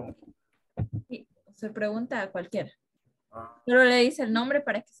 ¿Cómo? Sí, se pregunta a cualquiera. Ah. Pero le dice el nombre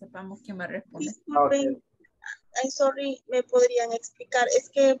para que sepamos quién va a responder. Disculpen, Okay. I'm sorry, me podrían explicar. Es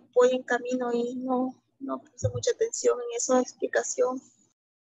que voy en camino y no puse mucha atención en esa explicación.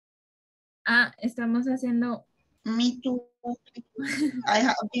 Ah, estamos haciendo... Me too. I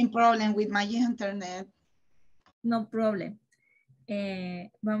have been problem with my internet. No problem.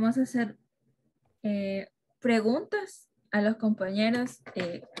 Vamos a hacer preguntas a los compañeros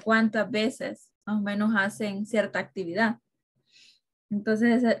cuántas veces más o menos hacen cierta actividad.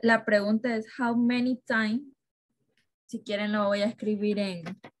 Entonces la pregunta es how many times. Si quieren lo voy a escribir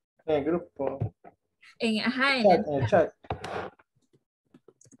en el grupo. En el chat.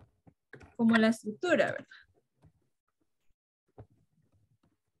 Como la estructura, ¿verdad?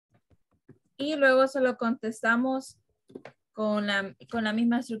 Y luego se lo contestamos con la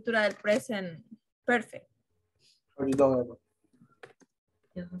misma estructura del present perfect.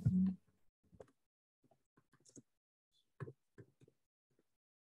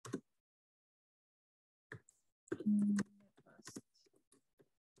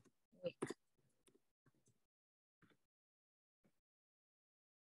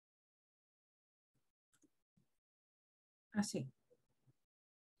 Así.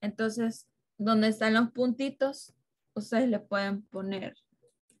 Entonces, donde están los puntitos, ustedes le pueden poner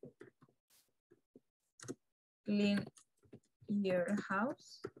clean your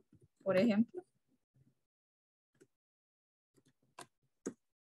house, por ejemplo.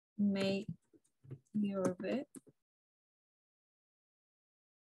 Make your bed.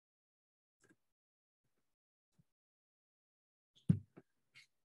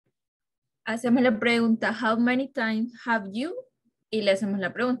 Hacemos la pregunta, how many times have you? Y le hacemos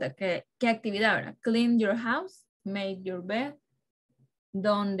la pregunta, ¿qué actividad ahora? Clean your house, make your bed,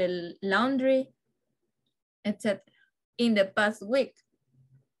 done the laundry, etc. In the past week.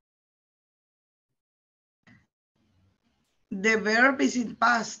 The verb is in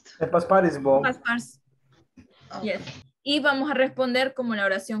past. The past participle. Past participle. Yes. Y vamos a responder como la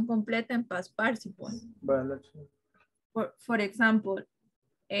oración completa en past participle. Bueno, For example,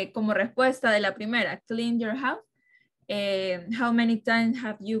 como respuesta de la primera, clean your house. How many times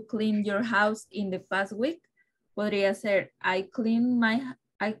have you cleaned your house in the past week? Podría ser, I clean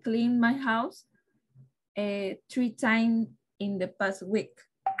my house 3 times in the past week,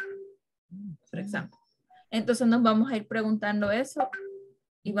 por ejemplo. Entonces nos vamos a ir preguntando eso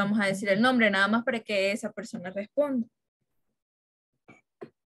y vamos a decir el nombre nada más para que esa persona responda.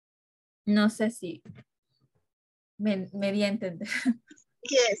 No sé si me di a entender.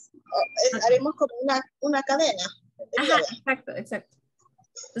 Yes. Haremos como una cadena. Ajá, exacto.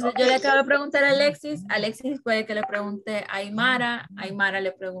 Entonces yo le acabo de preguntar a Alexis puede que le pregunte a Aymara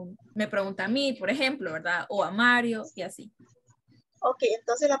me pregunta a mí, por ejemplo, ¿verdad? O a Mario y así. Ok,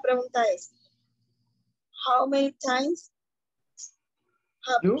 entonces la pregunta es, how many times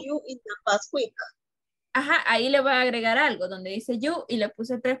have you in the past week? Ajá, ahí le voy a agregar algo, donde dice you y le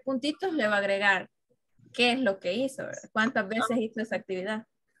puse 3 puntitos, le va a agregar qué es lo que hizo, ¿verdad? ¿Cuántas veces hizo esa actividad?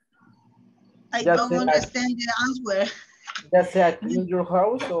 I don't understand the answer. Ya sea clean your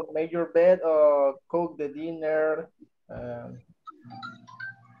house or make your bed or cook the dinner.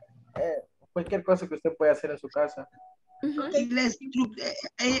 Cualquier cosa que usted pueda hacer en su casa.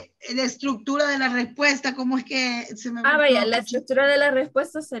 La estructura de la respuesta, ¿cómo es que se me... vaya, la estructura de la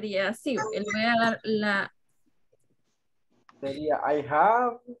respuesta sería así. Le voy a dar la... Sería I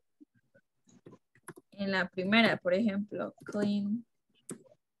have. En la primera, por ejemplo, clean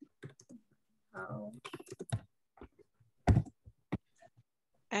house.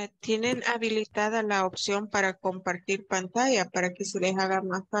 Tienen habilitada la opción para compartir pantalla para que se les haga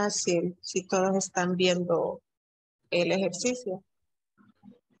más fácil si todos están viendo el ejercicio.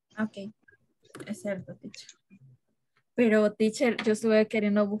 Ok, es cierto, teacher. Pero, teacher, yo estuve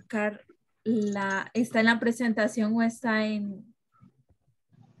queriendo buscar ¿está en la presentación o está en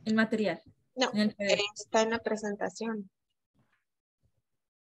el material? No, está en la presentación.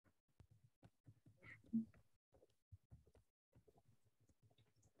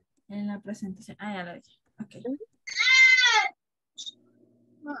 En la presentación. Ya lo dije. Ok.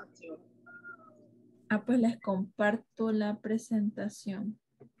 Pues les comparto la presentación.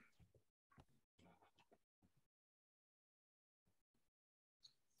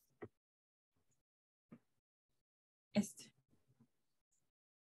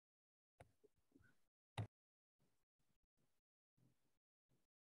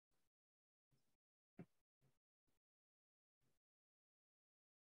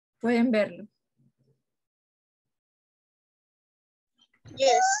 Pueden verlo.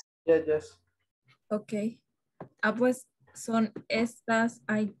 Yes. Yes, yes. Ok. Ah, pues son estas,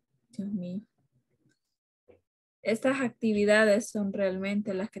 ay, Dios mío. Estas actividades son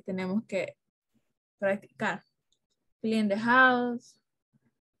realmente las que tenemos que practicar. Clean the house,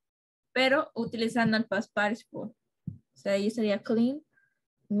 pero utilizando el past participle. O sea, ahí sería clean,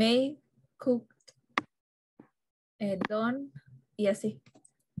 made, cooked, done y así.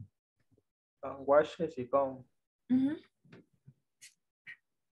 Washes y con.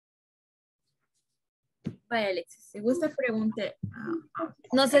 Vaya, Alexis, si gusta pregunte.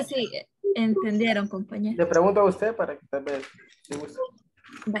 No sé si entendieron, compañero. Le pregunto a usted para que tal vez si gusta.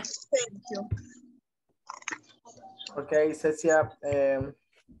 Bye. Thank you. Okay, Cecia,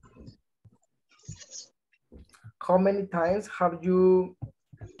 how many times have you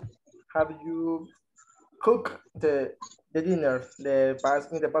cooked the dinner in the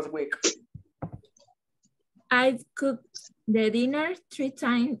past week? I've cooked the dinner 3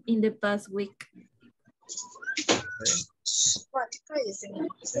 times in the past week.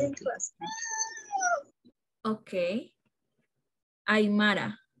 Ok.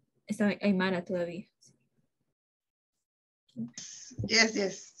 Aymara. Está Aymara todavía. Yes,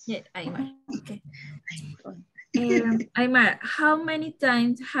 yes. Yeah, Aymara. Okay. Aymara, how many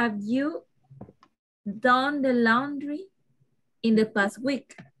times have you done the laundry in the past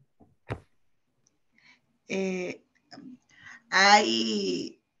week? I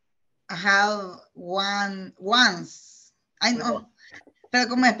have once. I know. Pero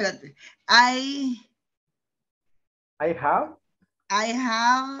 ¿cómo es? Espérate. I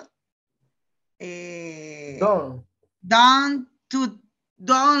have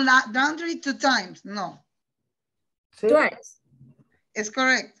done laundry 2 times. No. ¿Sí? Twice. Es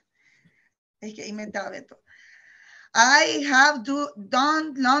correct. Es que inventaba esto. I have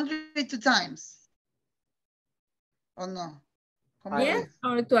done laundry 2 times. ¿O no? Yes,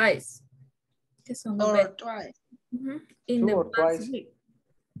 or twice. Que son dos Or veces. twice. In the past week.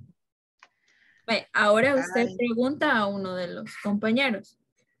 Bueno, ahora usted pregunta a uno de los compañeros.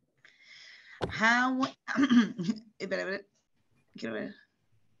 How, espera, quiero ver.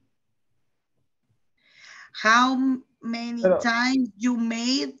 How many times you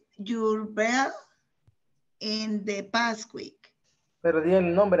made your bed in the past week? Pero di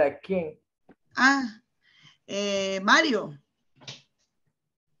el nombre a quién. Mario.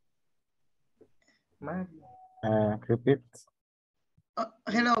 Repeat.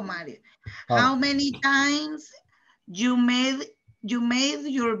 Hello, Mario. How many times you made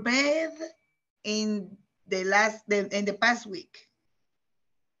your bed in the past week?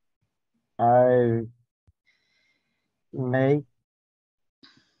 I made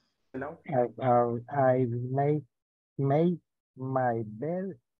my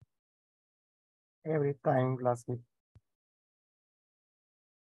bed every time last week.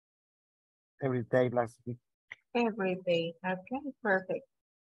 Every day last week. Every day. Okay, perfect.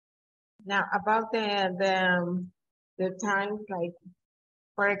 Now about the times, like,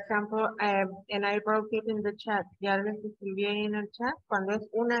 for example, and I wrote it in the chat. Ya les escribí ahí en el chat. Cuando es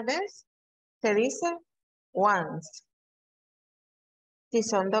una vez, se dice once. Si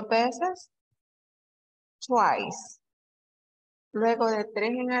son 2 veces, twice. Luego de 3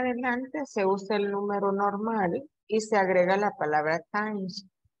 en adelante, se usa el número normal y se agrega la palabra times.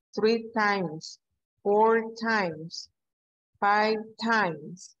 3 times, 4 times, 5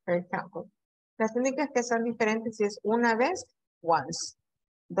 times, por ejemplo. Las únicas que son diferentes si es una vez, once.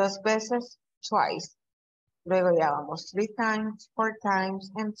 2 veces, twice. Luego ya vamos 3 times, 4 times,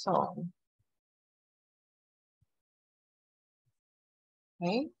 and so on.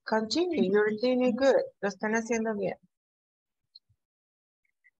 Okay, continue. You're doing it good. Lo están haciendo bien.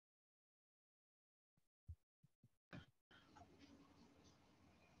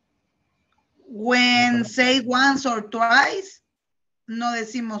 When say once or twice, no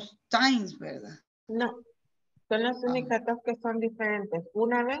decimos times, ¿verdad? No, son las únicas dos que son diferentes.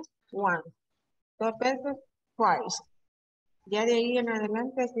 Una vez, once. 2 veces, twice. Ya de ahí en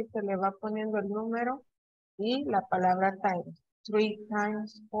adelante sí se le va poniendo el número y la palabra times. 3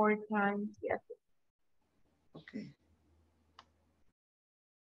 times, 4 times, y así. Okay.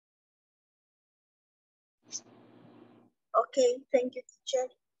 Okay, thank you, teacher.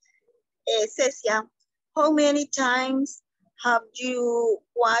 Cecia, how many times have you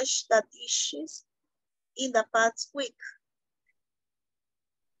washed the dishes in the past week?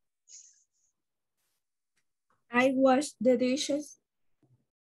 I washed the dishes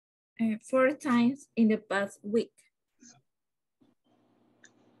 4 times in the past week.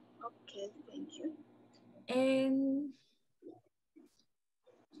 Okay, thank you. And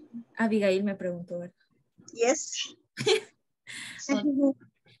Abigail me preguntó, ¿verdad? Yes.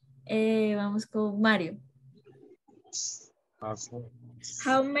 Vamos con Mario. Okay.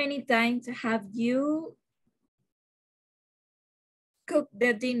 How many times have you cooked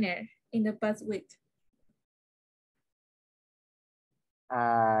the dinner in the past week?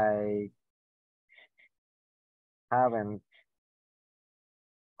 I haven't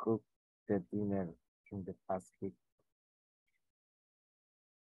cooked the dinner in the past week.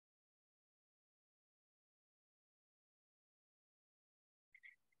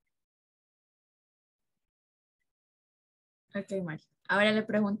 Ok, Mario. Ahora le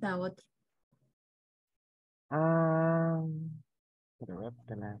pregunta a otro. Pero voy a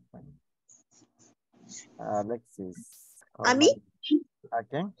poner Alexis. ¿A mí? ¿A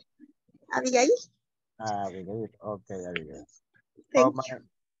quién? Abigail. Abigail. Okay, Abigail. Thank you.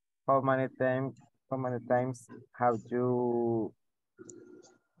 How many times have you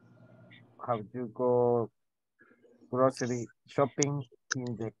go grocery shopping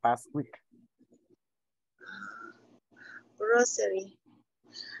in the past week? Grocery.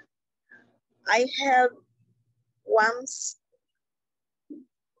 I have once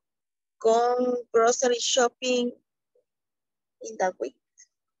gone grocery shopping in the week.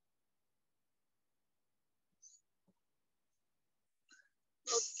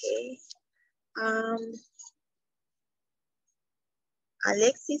 Okay.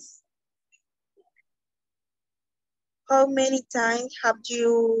 Alexis, how many times have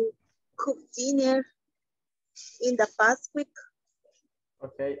you cooked dinner in the past week?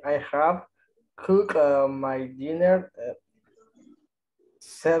 Okay, I have cooked my dinner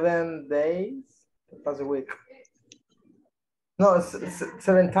 7 days the past week. No,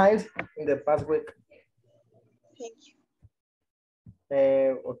 7 times in the past week. Thank you.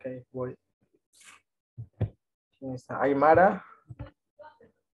 Okay, wait. Aymara,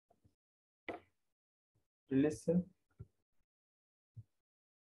 you listen.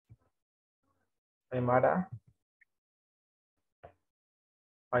 Aymara.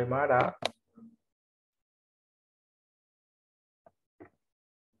 Aymara.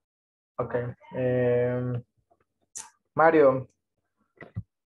 Okay. Mario,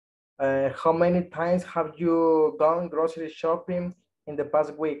 how many times have you gone grocery shopping in the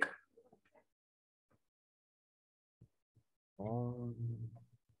past week?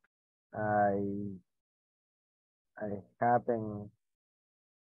 I haven't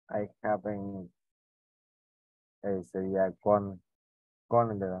sería con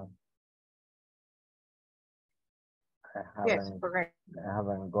the Yes, correct. I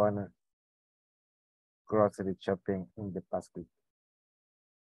haven't gone grocery shopping in the past week.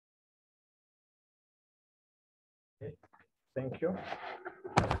 Okay. Thank you.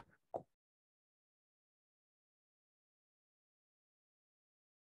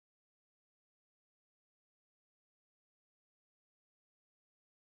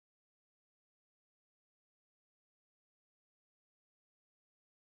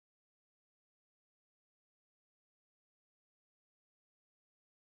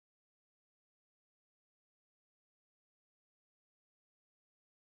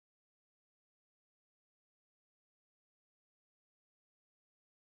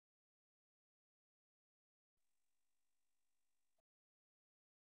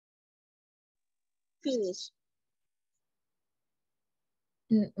 Finish.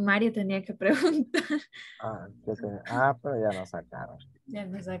 Mario tenía que preguntar. Pero ya nos sacaron. Ya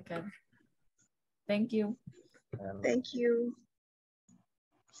me sacaron. Thank you. Thank you.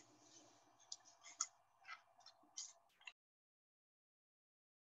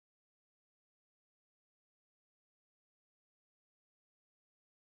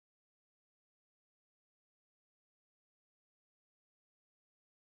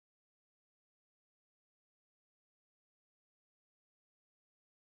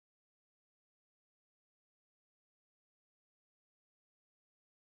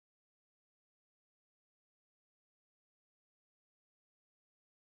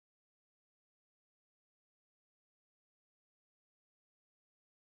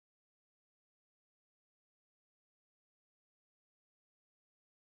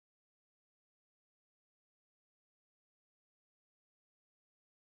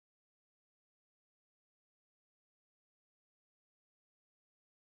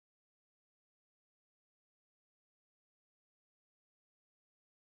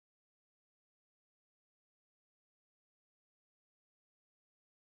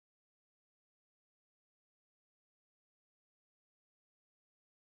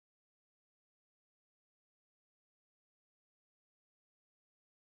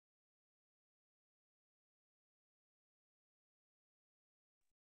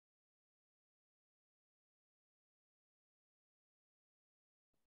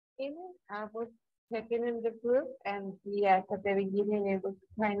 I was checking in the group, and yes, at the beginning it was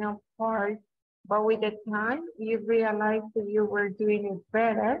kind of hard, but with the time you realized that you were doing it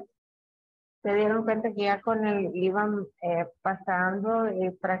better. Se dieron cuenta que ya con el iban pasando,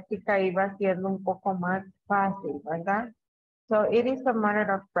 práctica iba siendo un poco más fácil, ¿verdad? So it is a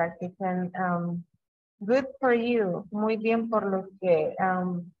matter of practice, and good for you. Muy bien por los que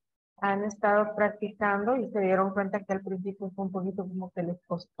han estado practicando y se dieron cuenta que al principio fue un poquito como que les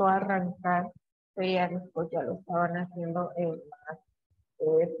costó arrancar, pero ya después ya lo estaban haciendo más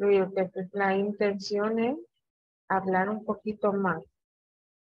fluido. Que esa es la intención, es hablar un poquito más.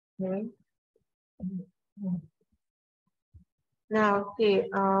 ¿Sí? Now, see,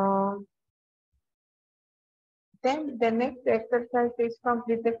 then the next exercise is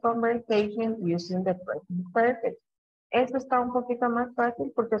complete the conversation using the present perfect. Eso está un poquito más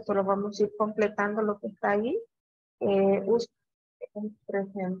fácil porque solo vamos a ir completando lo que está ahí. Usa el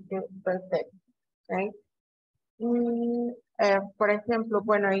presente perfecto. ¿Okay? Por ejemplo,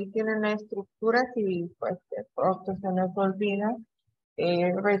 bueno, ahí tienen una estructura y pues de pronto se nos olvida.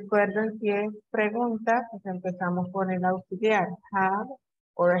 Recuerden si es pregunta, pues empezamos con el auxiliar, have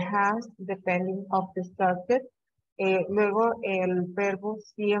or has, depending of the subject. Luego el verbo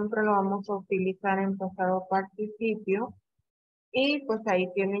siempre lo vamos a utilizar en pasado participio. Y pues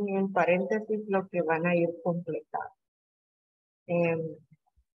ahí tienen en paréntesis lo que van a ir completando.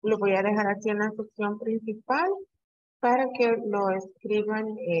 Lo voy a dejar así en la sección principal para que lo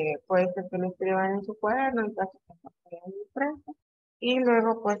escriban, puede ser que lo escriban en su cuaderno, en caso que no tengan impreso, y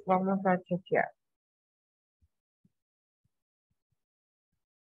luego pues vamos a chequear.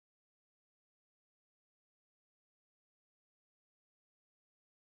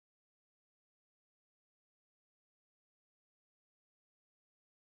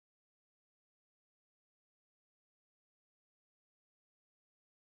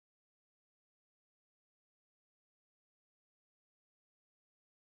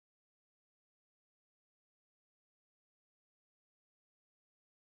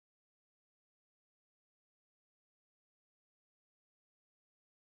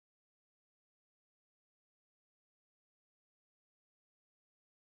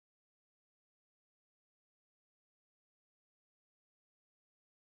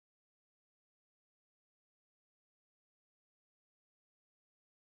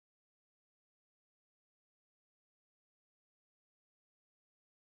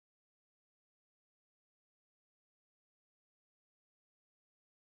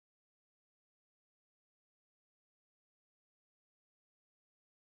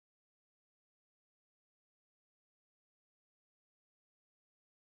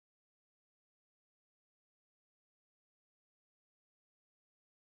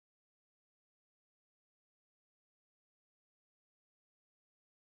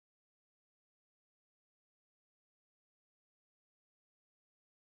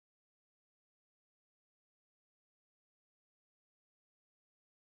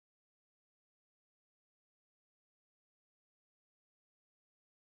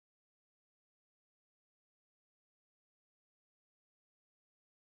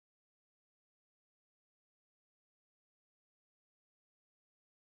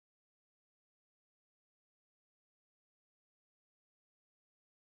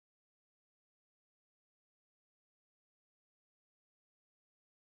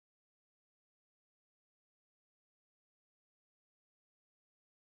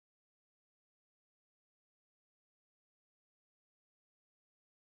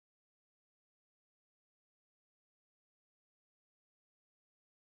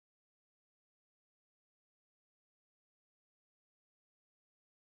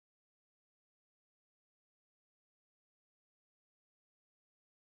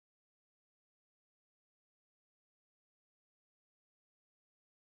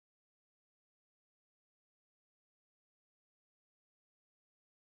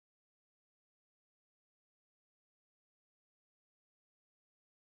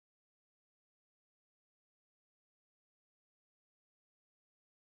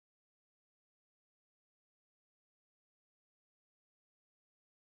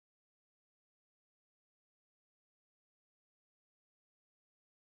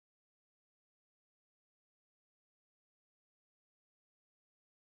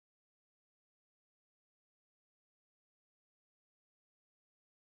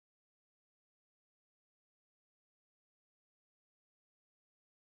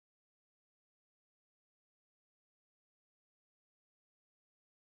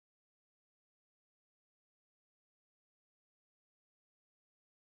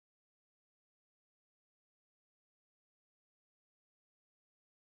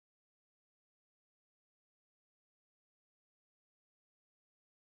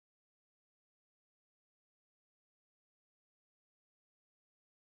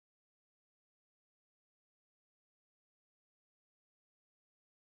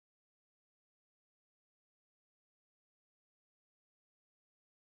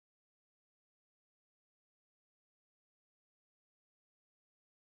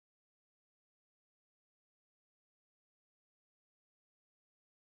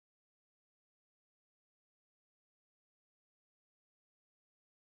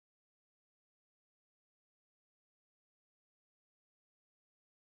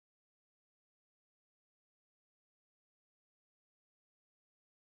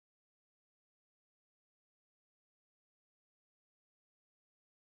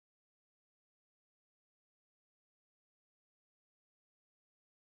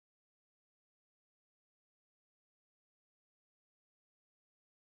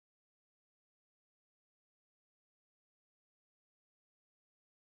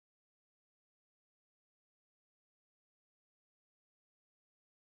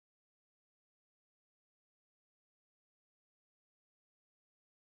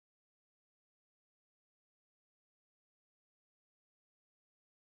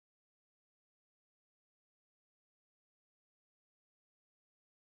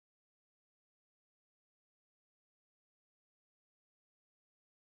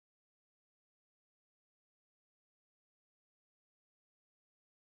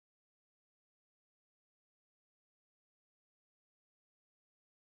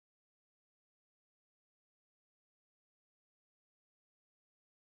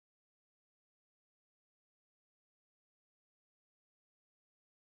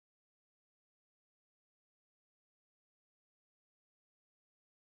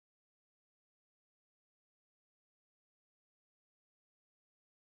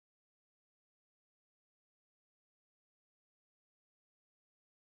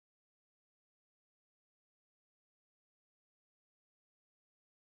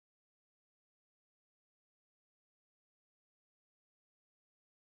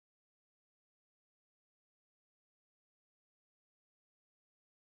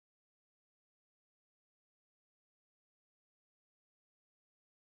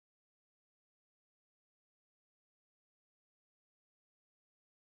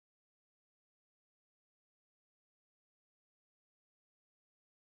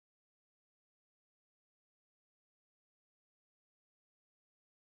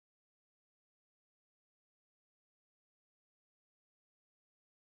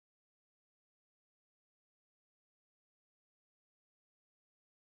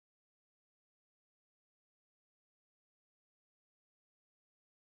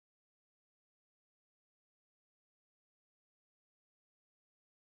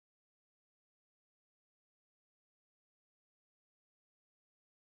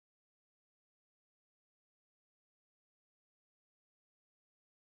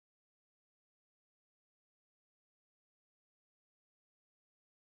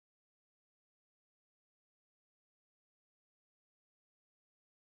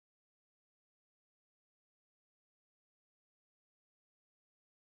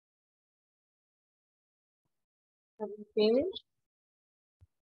 Have you finished?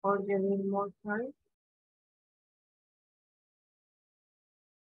 Or do you need more time?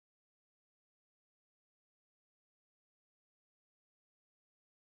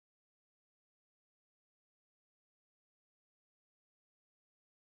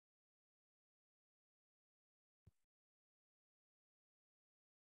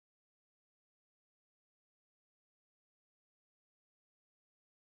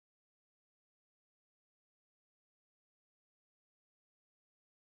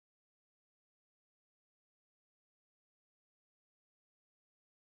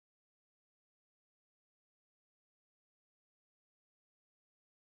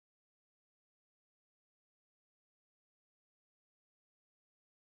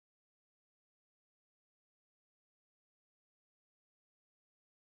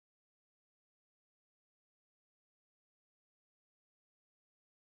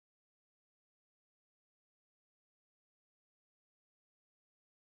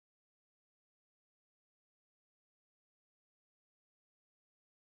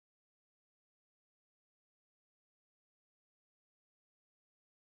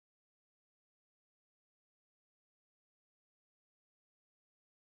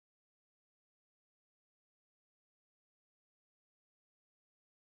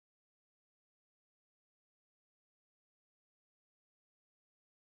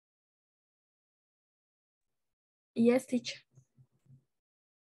 Yes, teacher.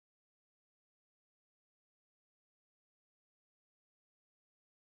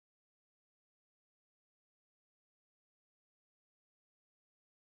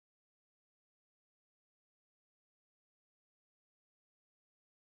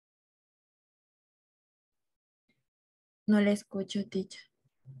 No le escucho, teacher.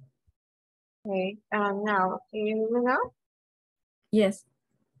 Okay, now, can you hear me now? Yes.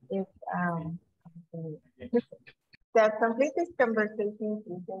 If, the complete this conversation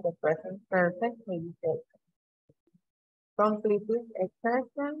using the present perfect, maybe say complete this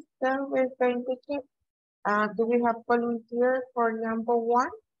expression. So we're going to check. Do we have volunteer for number one?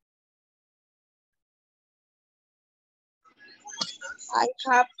 I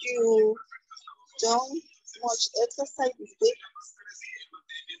have you done much exercise this week?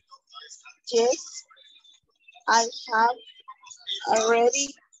 Yes, I have already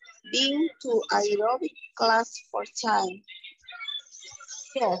been to aerobic class for time.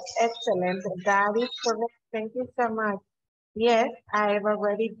 Yes, excellent. That is correct. Thank you so much. Yes, I've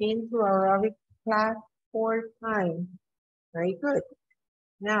already been to aerobic class 4 times. Very good.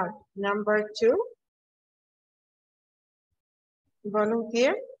 Now, number two.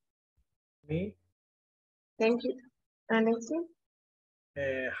 Volunteer. Me? Thank you. Alexis?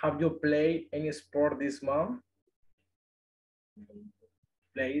 Have you played any sport this month?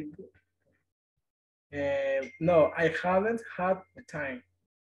 Played? No, I haven't had the time.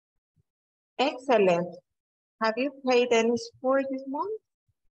 Excellent. Have you played any sport this month?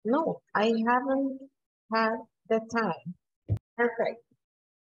 No, I haven't had the time. Perfect.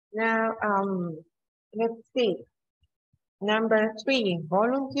 Now, let's see. Number three,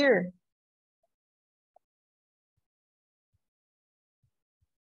 volunteer.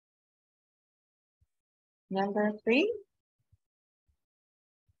 Number three.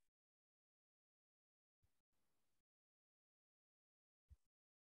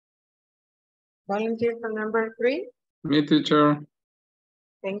 Volunteer for number three. Me, teacher.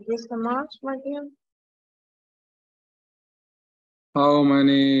 Thank you so much, Martin. How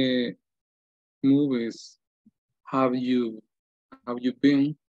many movies have you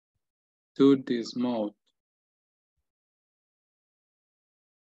been to this month?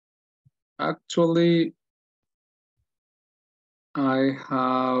 Actually, I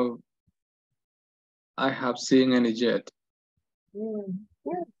have seen any yet. Good.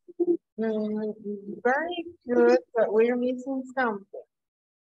 Very good, but we're missing something.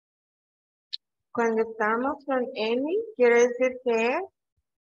 Cuando estamos con any, quiere decir que es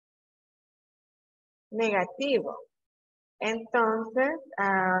negativo. Entonces,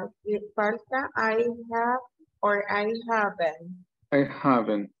 si falta I have or I haven't. I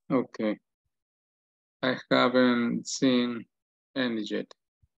haven't. Okay. I haven't seen any yet.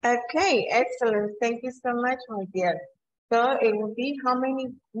 Okay, excellent. Thank you so much, my dear. So it will be how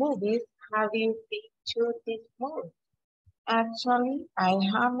many movies have you been to this month? Actually, I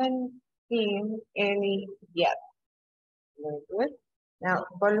haven't seen any yet. Very good. Now,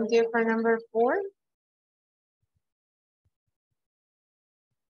 volunteer for number four.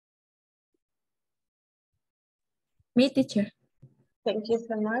 Me, teacher. Thank you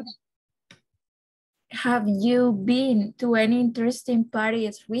so much. Have you been to any interesting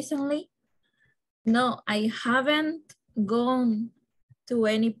parties recently? No, I haven't gone to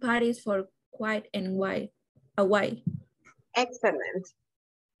any parties for quite a while. Excellent.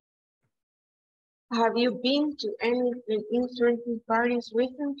 Have you been to any interesting parties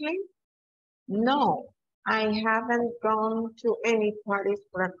recently? No, I haven't gone to any parties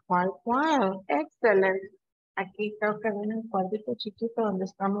for a quite while. Excellent. Aquí creo que viene un cuadrito chiquito donde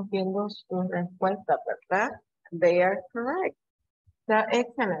estamos viendo sus respuestas, ¿verdad? They are correct. So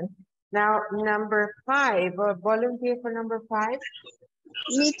excellent. Now, number 5, volunteer for number 5.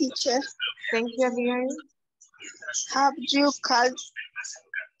 Me, teacher. Thank you, Abigail. Have you called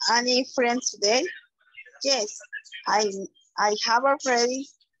any friends today? Yes, I have already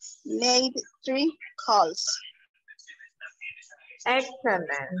made 3 calls. Excellent.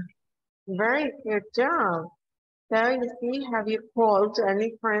 Very good job. So you see, have you called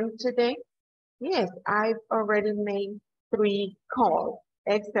any friend today? Yes, I've already made 3 calls.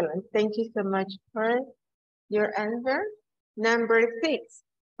 Excellent. Thank you so much for your answer. Number 6,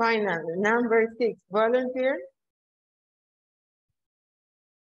 finally, number 6, volunteer.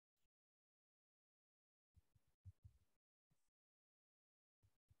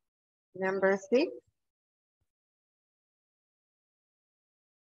 Number 6.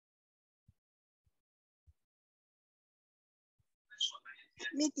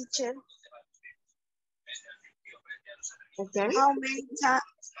 Me, teacher. Okay.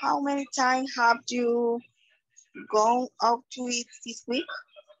 How many times have you gone out to eat this week?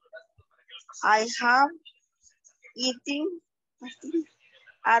 I have eaten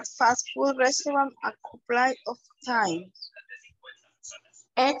at fast food restaurant a couple of times.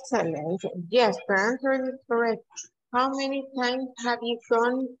 Excellent. Yes, the answer is correct. How many times have you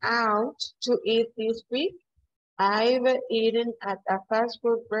gone out to eat this week? I've eaten at a fast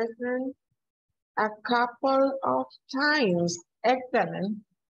food restaurant a couple of times. Excellent.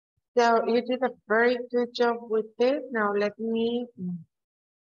 So you did a very good job with this. Now let me,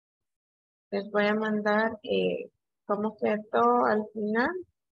 les voy a mandar cómo quedó al final.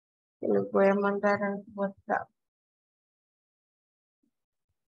 Les voy a mandar al WhatsApp.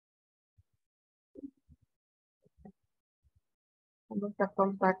 Vamos a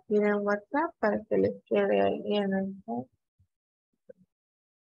compartir en WhatsApp para que les quede ahí en el chat.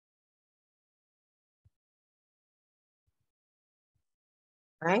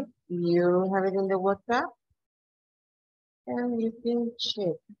 Right? You have it in the WhatsApp and you can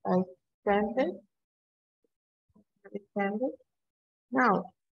check. I sent it. I sent it.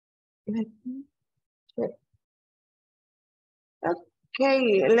 Now, let me check.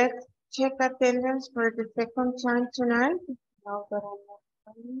 Okay, let's check attendance for the second time tonight. Now that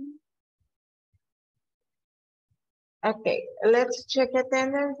okay, let's check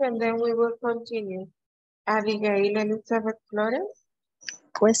attendance and then we will continue. Abigail Elizabeth Flores.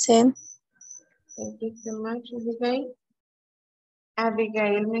 Present. Thank you so much, Abigail.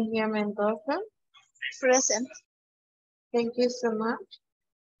 Abigail Mejia Mendoza. Present. Thank you so much.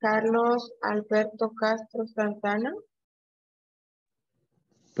 Carlos Alberto Castro Santana.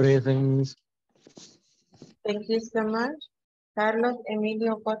 Present. Thank you so much. Carlos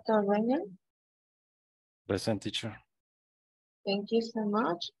Emilio Cota Dueña. Present, teacher. Thank you so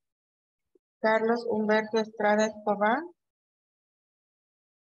much. Carlos Humberto Estrada Escobar.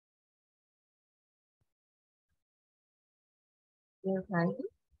 You're right.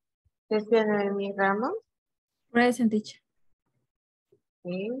 Sesion Noemi Ramos. Present, teacher.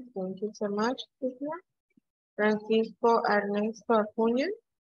 Okay, thank you so much, Cecilia. Francisco Ernesto Acuña.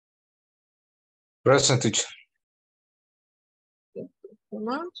 Present, teacher. Thank you so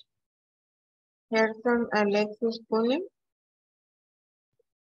much. Gerson Alexis Punin.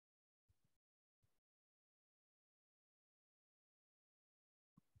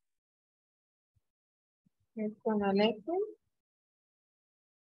 Gerson Alexis.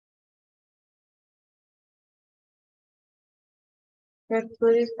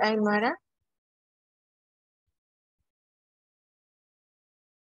 Gertrudis Aymara.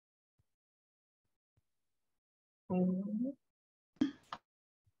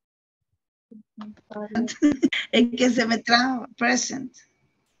 Es que se me trajo present.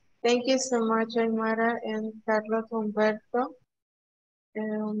 Thank you so much, Aymara and Carlos Humberto.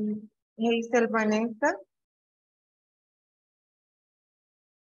 Hazel Vanessa.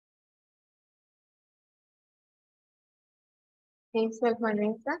 Hazel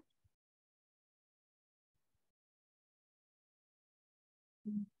Vanessa.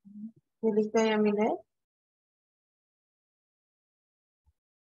 Melissa Yamilet.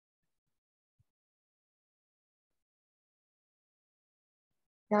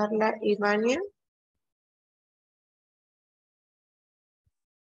 Carla Ivania.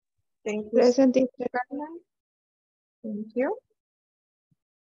 Thank you. Present teacher. Thank you.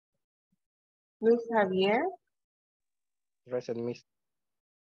 Luis Javier. Present, Miss.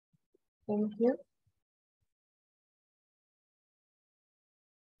 Thank you.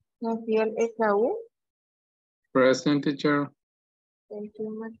 Maciel Esaú. Present, teacher. Thank you,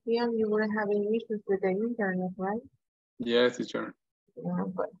 Maciel. You were having issues with the internet, right? Yes, teacher. Yeah,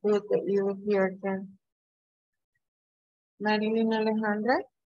 but good that you were here then. Marilyn Alejandra.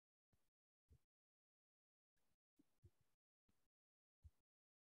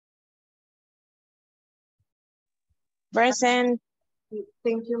 Present.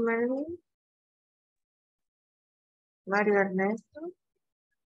 Thank you, Marilyn. Mario Ernesto.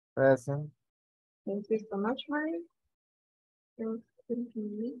 Present. Thank you so much, Mario. Thank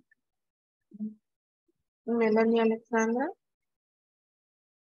you. Melanie Alexandra.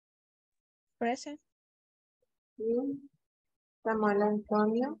 Present. You. Samuel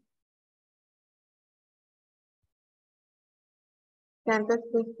Antonio. Santos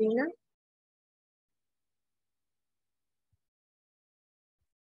Cristina.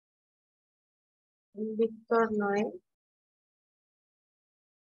 Víctor Noel.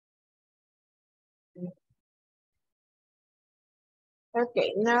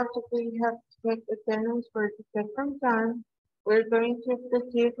 Okay, now that we have checked attendance for the second time, we're going to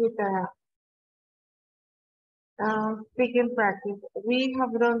proceed with the speaking practice. We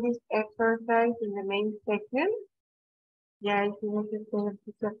have done this exercise in the main section. Ya hicimos este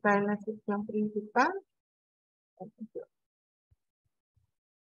ejercicio acá en la sección principal.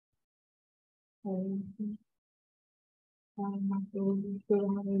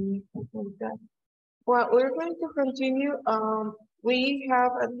 Well, we're going to continue. We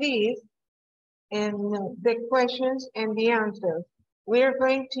have this and the questions and the answers. We're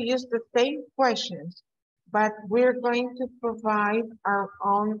going to use the same questions, but we're going to provide our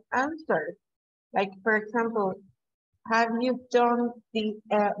own answers. Like, for example, have you done the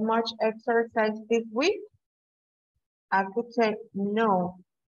much exercise this week? I could say, no,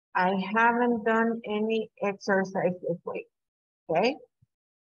 I haven't done any exercise this week, okay?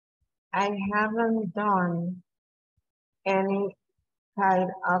 I haven't done any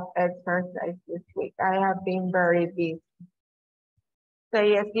kind of exercise this week. I have been very busy. So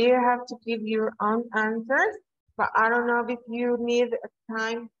yes, you have to give your own answers, but I don't know if you need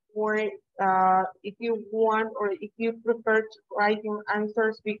time for it, if you want or if you prefer to write your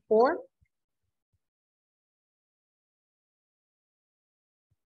answers before.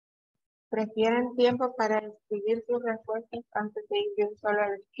 ¿Prefieren tiempo para escribir sus respuestas antes de ir solo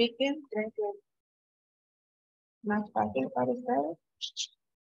al speaking? ¿Creen que es más fácil para ustedes?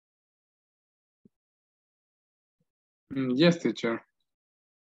 Yes, teacher.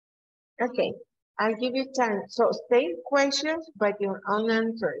 Okay, I'll give you time. So same questions, but your own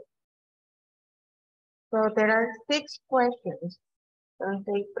answers. So there are 6 questions. Son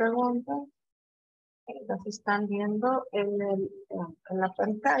 6 preguntas. Las están viendo en la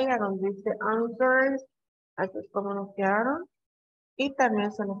pantalla donde dice answers. Así es como nos quedaron. Y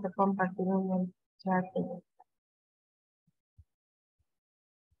también se los he compartido en el chat.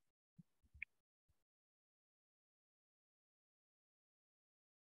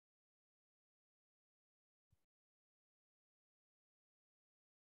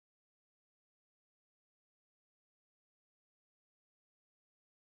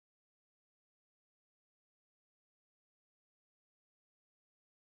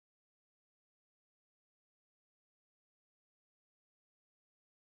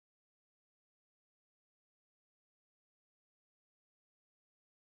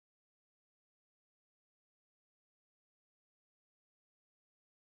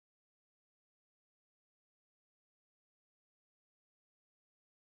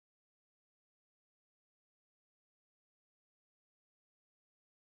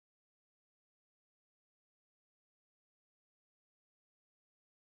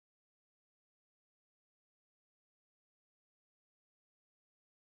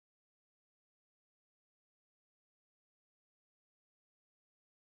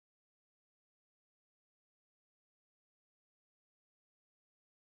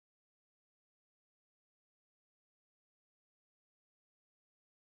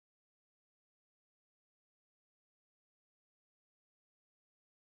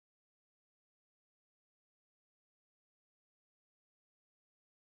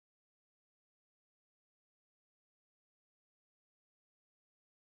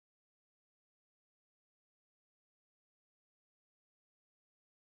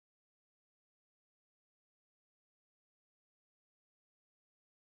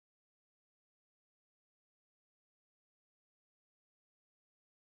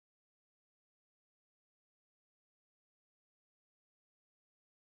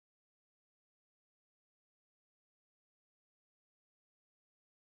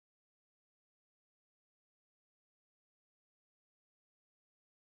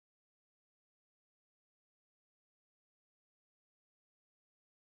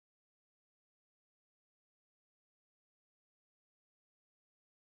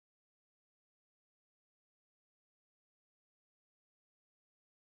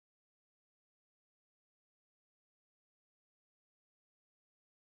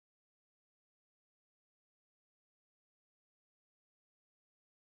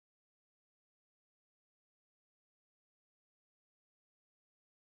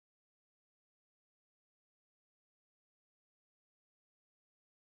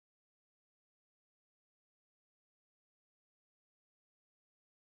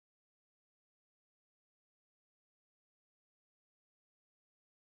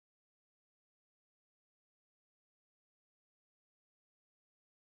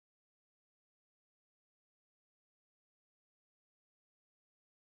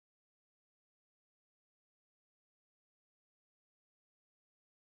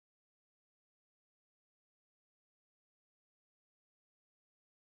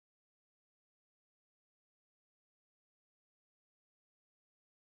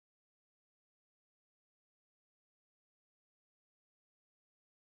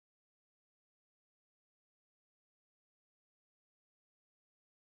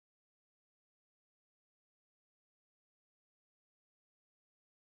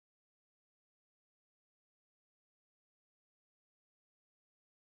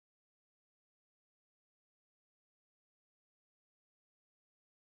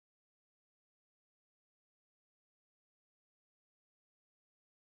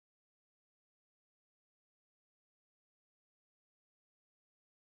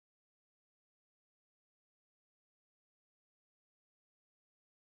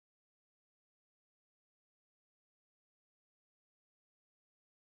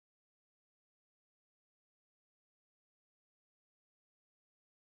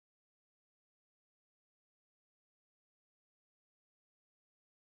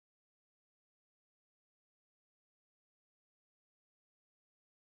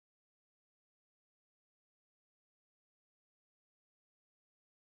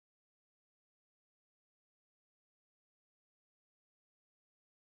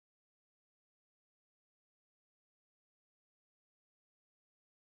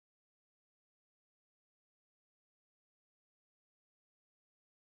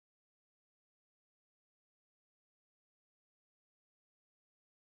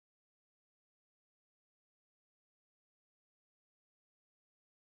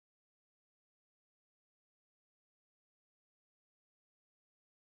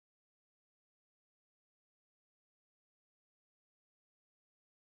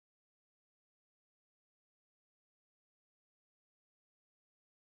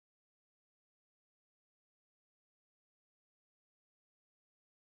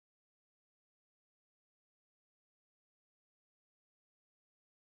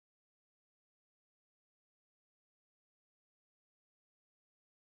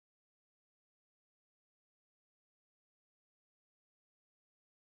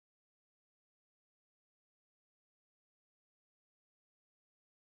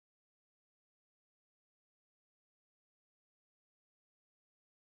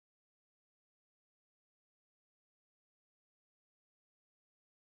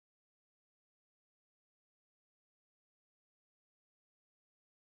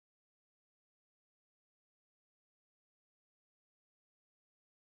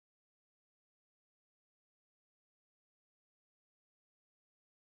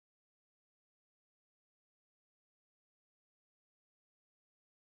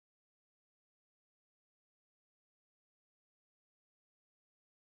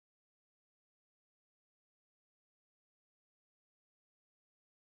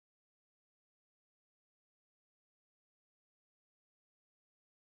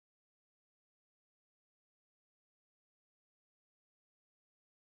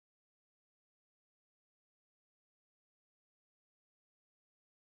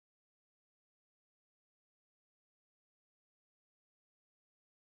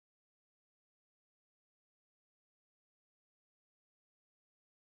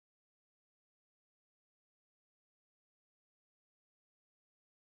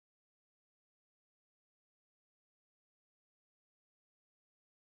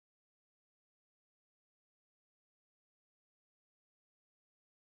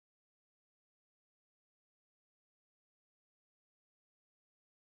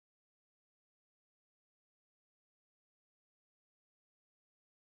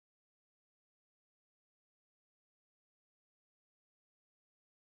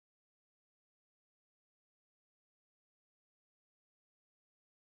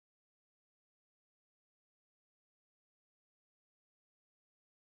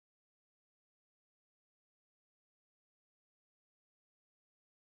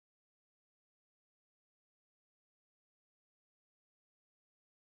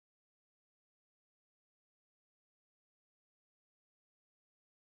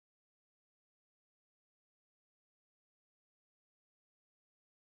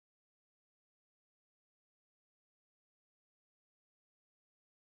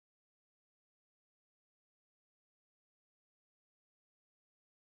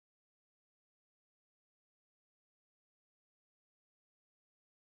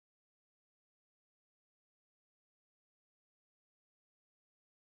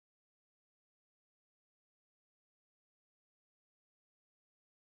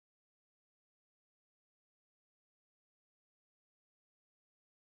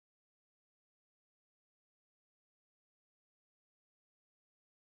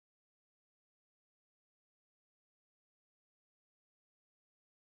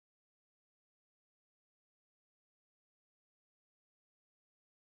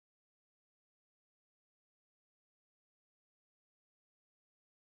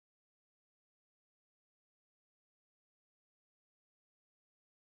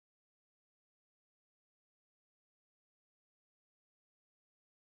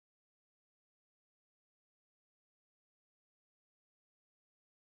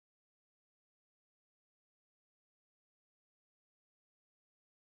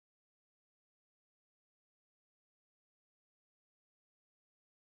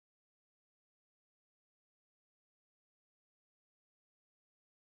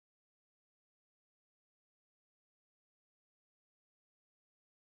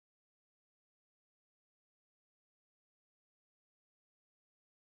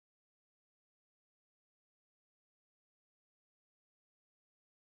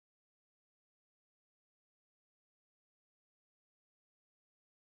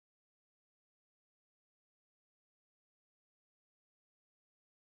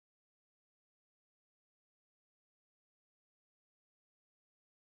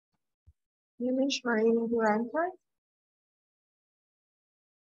 finish writing your answer?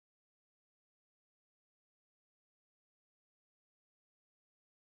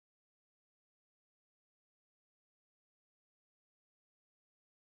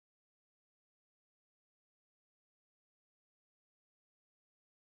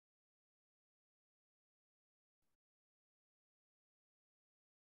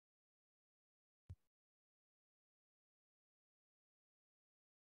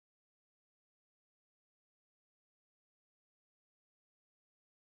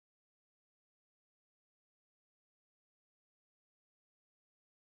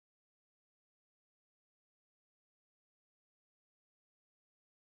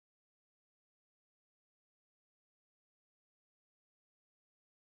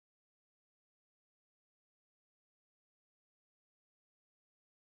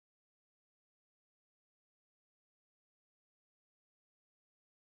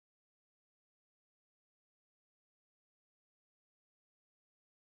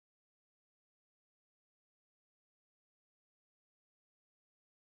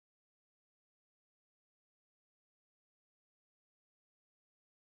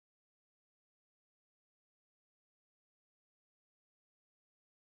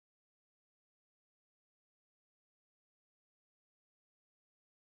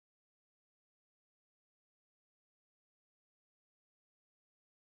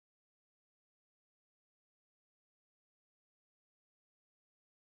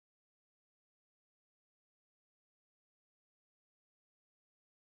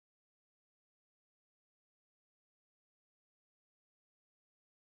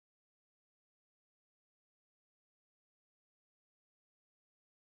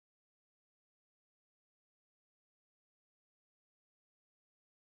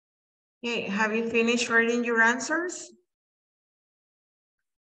 Okay, have you finished writing your answers?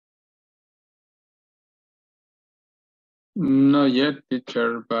 Not yet,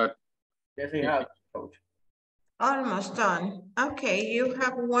 teacher, but Yes, we have, coach. Almost done. Okay, you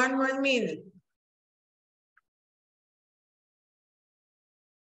have 1 more minute.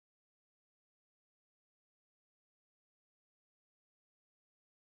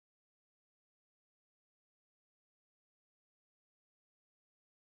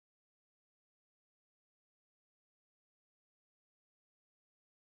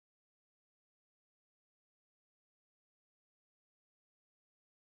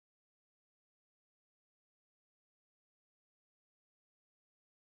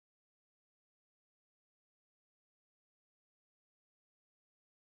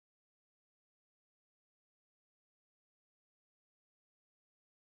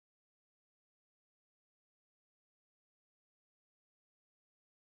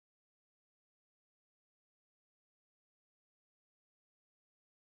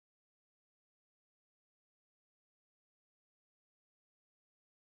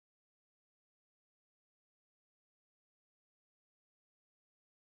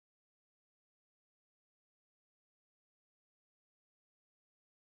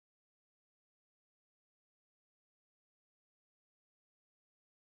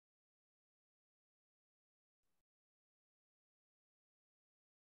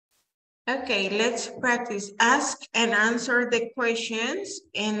 Okay, let's practice. Ask and answer the questions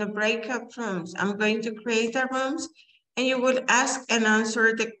in the breakout rooms. I'm going to create the rooms and you will ask and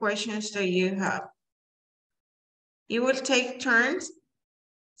answer the questions that you have. You will take turns,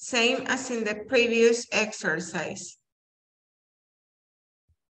 same as in the previous exercise.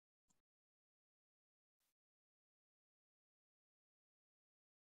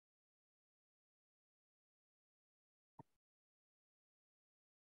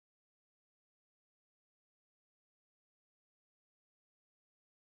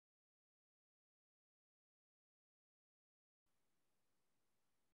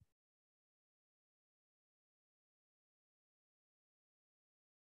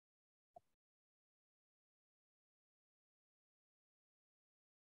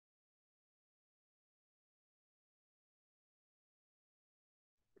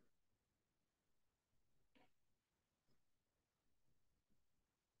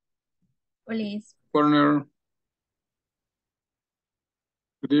 Please. corner.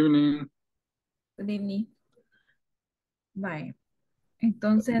 Good evening. Good evening. Bye.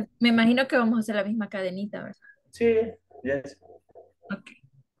 Entonces, me imagino que vamos a hacer la misma cadenita, ¿verdad? Sí, yes. Ok.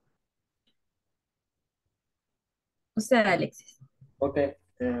 Usted, Alexis. Okay.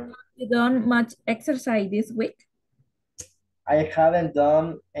 You done much exercise this week? I haven't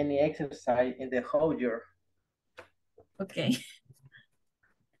done any exercise in the whole year. Okay.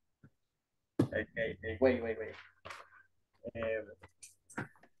 Okay, wait.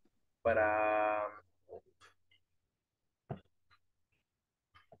 para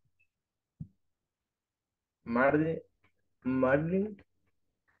Marilyn,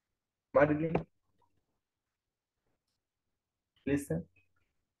 listen.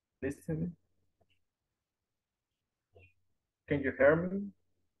 Can you hear me?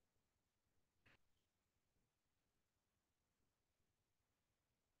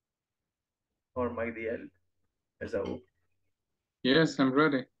 Or Magdiel? Yes, I'm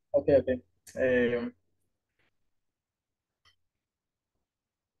ready. Okay.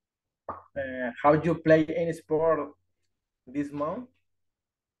 How you play any sport this month?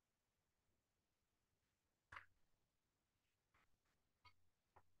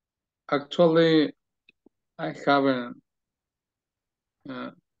 Actually, I haven't,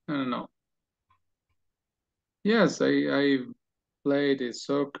 I don't know. Yes, I played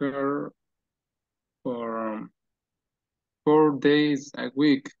soccer for 4 days a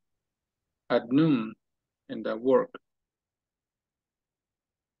week at noon in the work.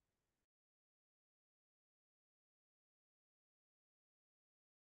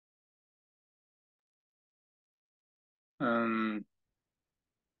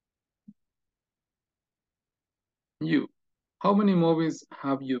 You, how many movies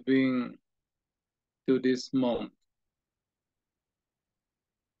have you been to this month?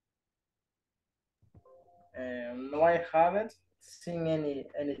 No, I haven't seen any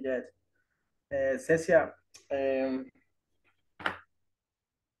yet. Cecia,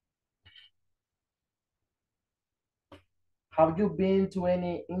 have you been to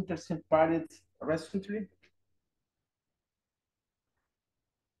any interesting parties recently?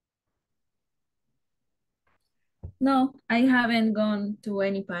 No, I haven't gone to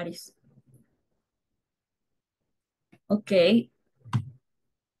any parties. Okay.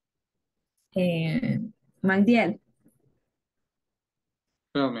 Magdiel.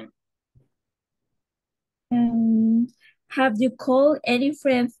 Tell me. Have you called any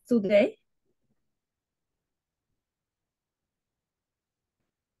friends today?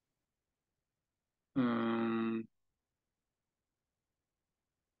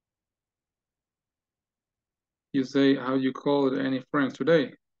 You say, have you called any friends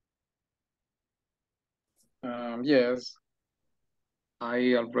today? Yes,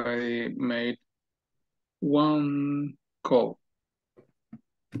 I already made one call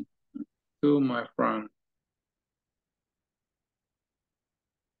to my friend.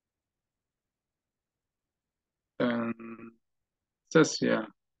 And Cecia,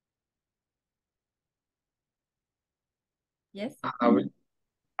 Yes.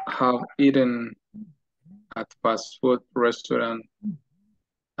 have eaten at fast food restaurant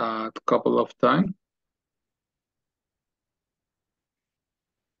a couple of times.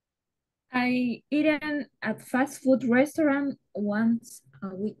 I eat at fast food restaurant once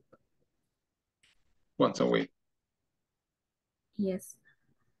a week. Once a week. Yes.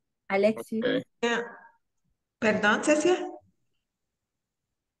 Alexis. Okay. Yeah. Perdón, Cecia.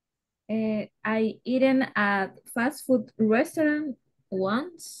 I eaten at fast food restaurant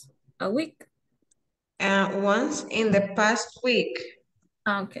once a week. Once in the past week.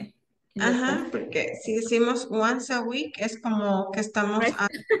 Okay. Ajá, porque si decimos once a week es como que estamos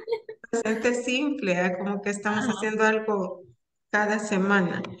presente simple, como que estamos haciendo algo cada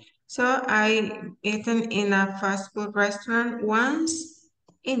semana. So I eaten in a fast food restaurant once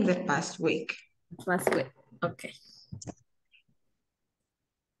in the past week. Past week, okay.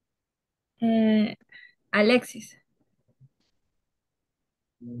 Alexis.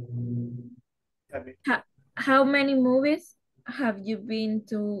 How many movies have you been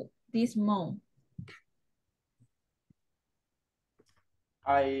to this month?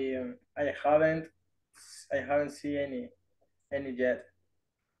 I haven't seen any yet.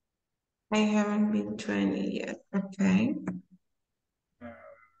 I haven't been to any yet. Okay.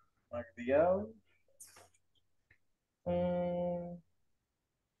 Magdiel.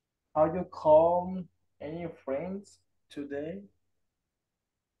 How you call any friends today?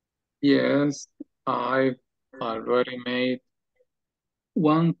 Yes, I've already made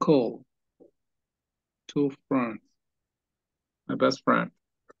one call to friends, my best friend.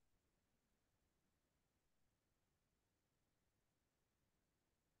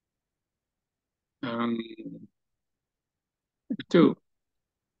 Two,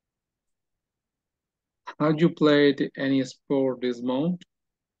 have you played any sport this month?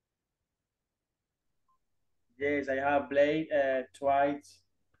 Yes, I have played twice.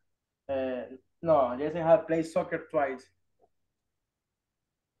 No, yes, I have played soccer twice.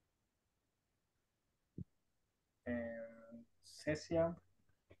 Cecia.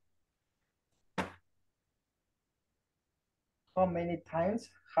 How many times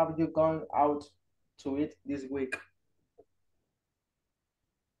have you gone out to eat this week?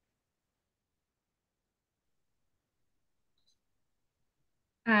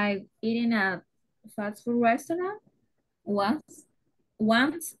 I've eaten at fast food restaurant once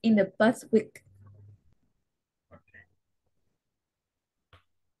in the past week.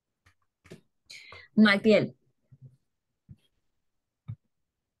 Magdiel,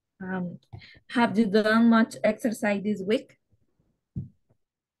 have you done much exercise this week?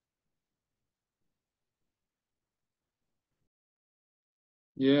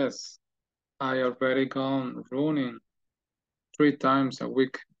 Yes, I already gone running 3 times a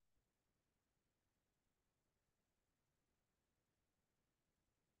week.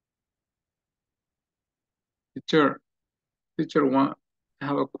 Teacher, I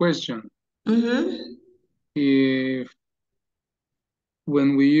have a question. If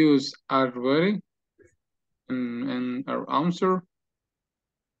when we use already and our answer,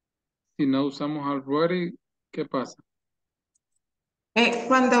 si no usamos already, ¿qué pasa?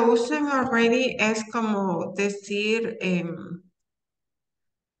 Cuando usan already es como decir,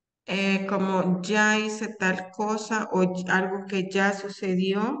 como ya hice tal cosa o algo que ya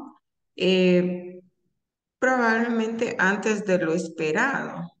sucedió, probablemente antes de lo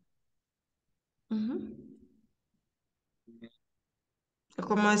esperado.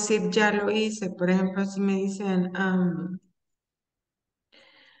 Como decir ya lo hice, por ejemplo, si me dicen,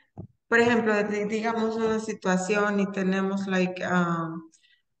 por ejemplo, digamos una situación y tenemos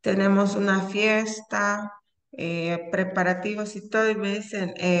tenemos una fiesta, preparativos y todo, y me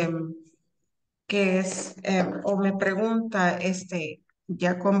dicen que es, o me pregunta,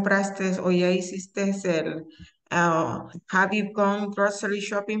 ¿ya compraste o ya hiciste el, have you gone grocery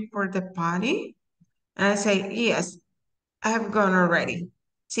shopping for the party? And I say, yes, I have gone already.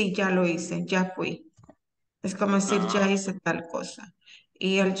 Sí, ya lo hice, ya fui. Es como decir, ya hice tal cosa.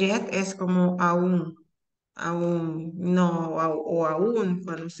 Y el yet es como aún, no, o aún,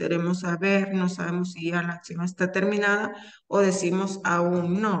 cuando queremos saber, no sabemos si ya la acción está terminada, o decimos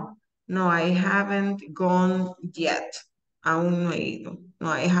aún no. No, I haven't gone yet. Aún no he ido.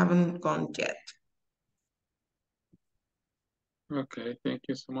 No, I haven't gone yet. Okay, thank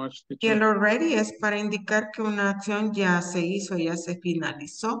you so much, Y teacher. el already es para indicar que una acción ya se hizo, ya se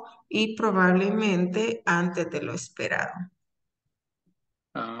finalizó y probablemente antes de lo esperado.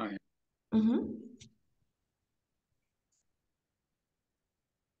 Oh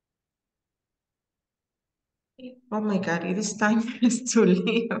my God, it is time to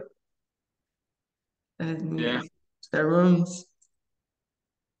leave. Let me Yeah. the rooms.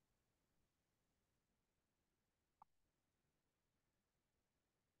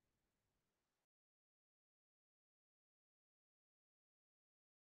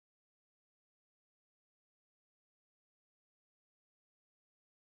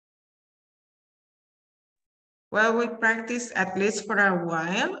 Well, we practiced at least for a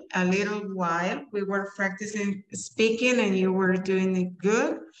while, a little while. We were practicing speaking and you were doing it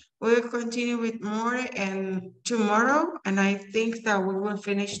good. We'll continue with more and tomorrow, and I think that we will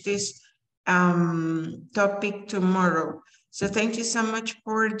finish this topic tomorrow. So thank you so much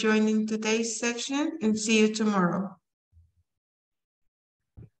for joining today's section and see you tomorrow.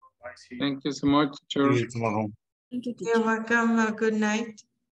 Thank you so much, teacher. Thank you, teacher. You're welcome. Good night.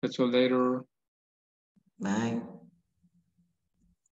 Catch you later. Bye.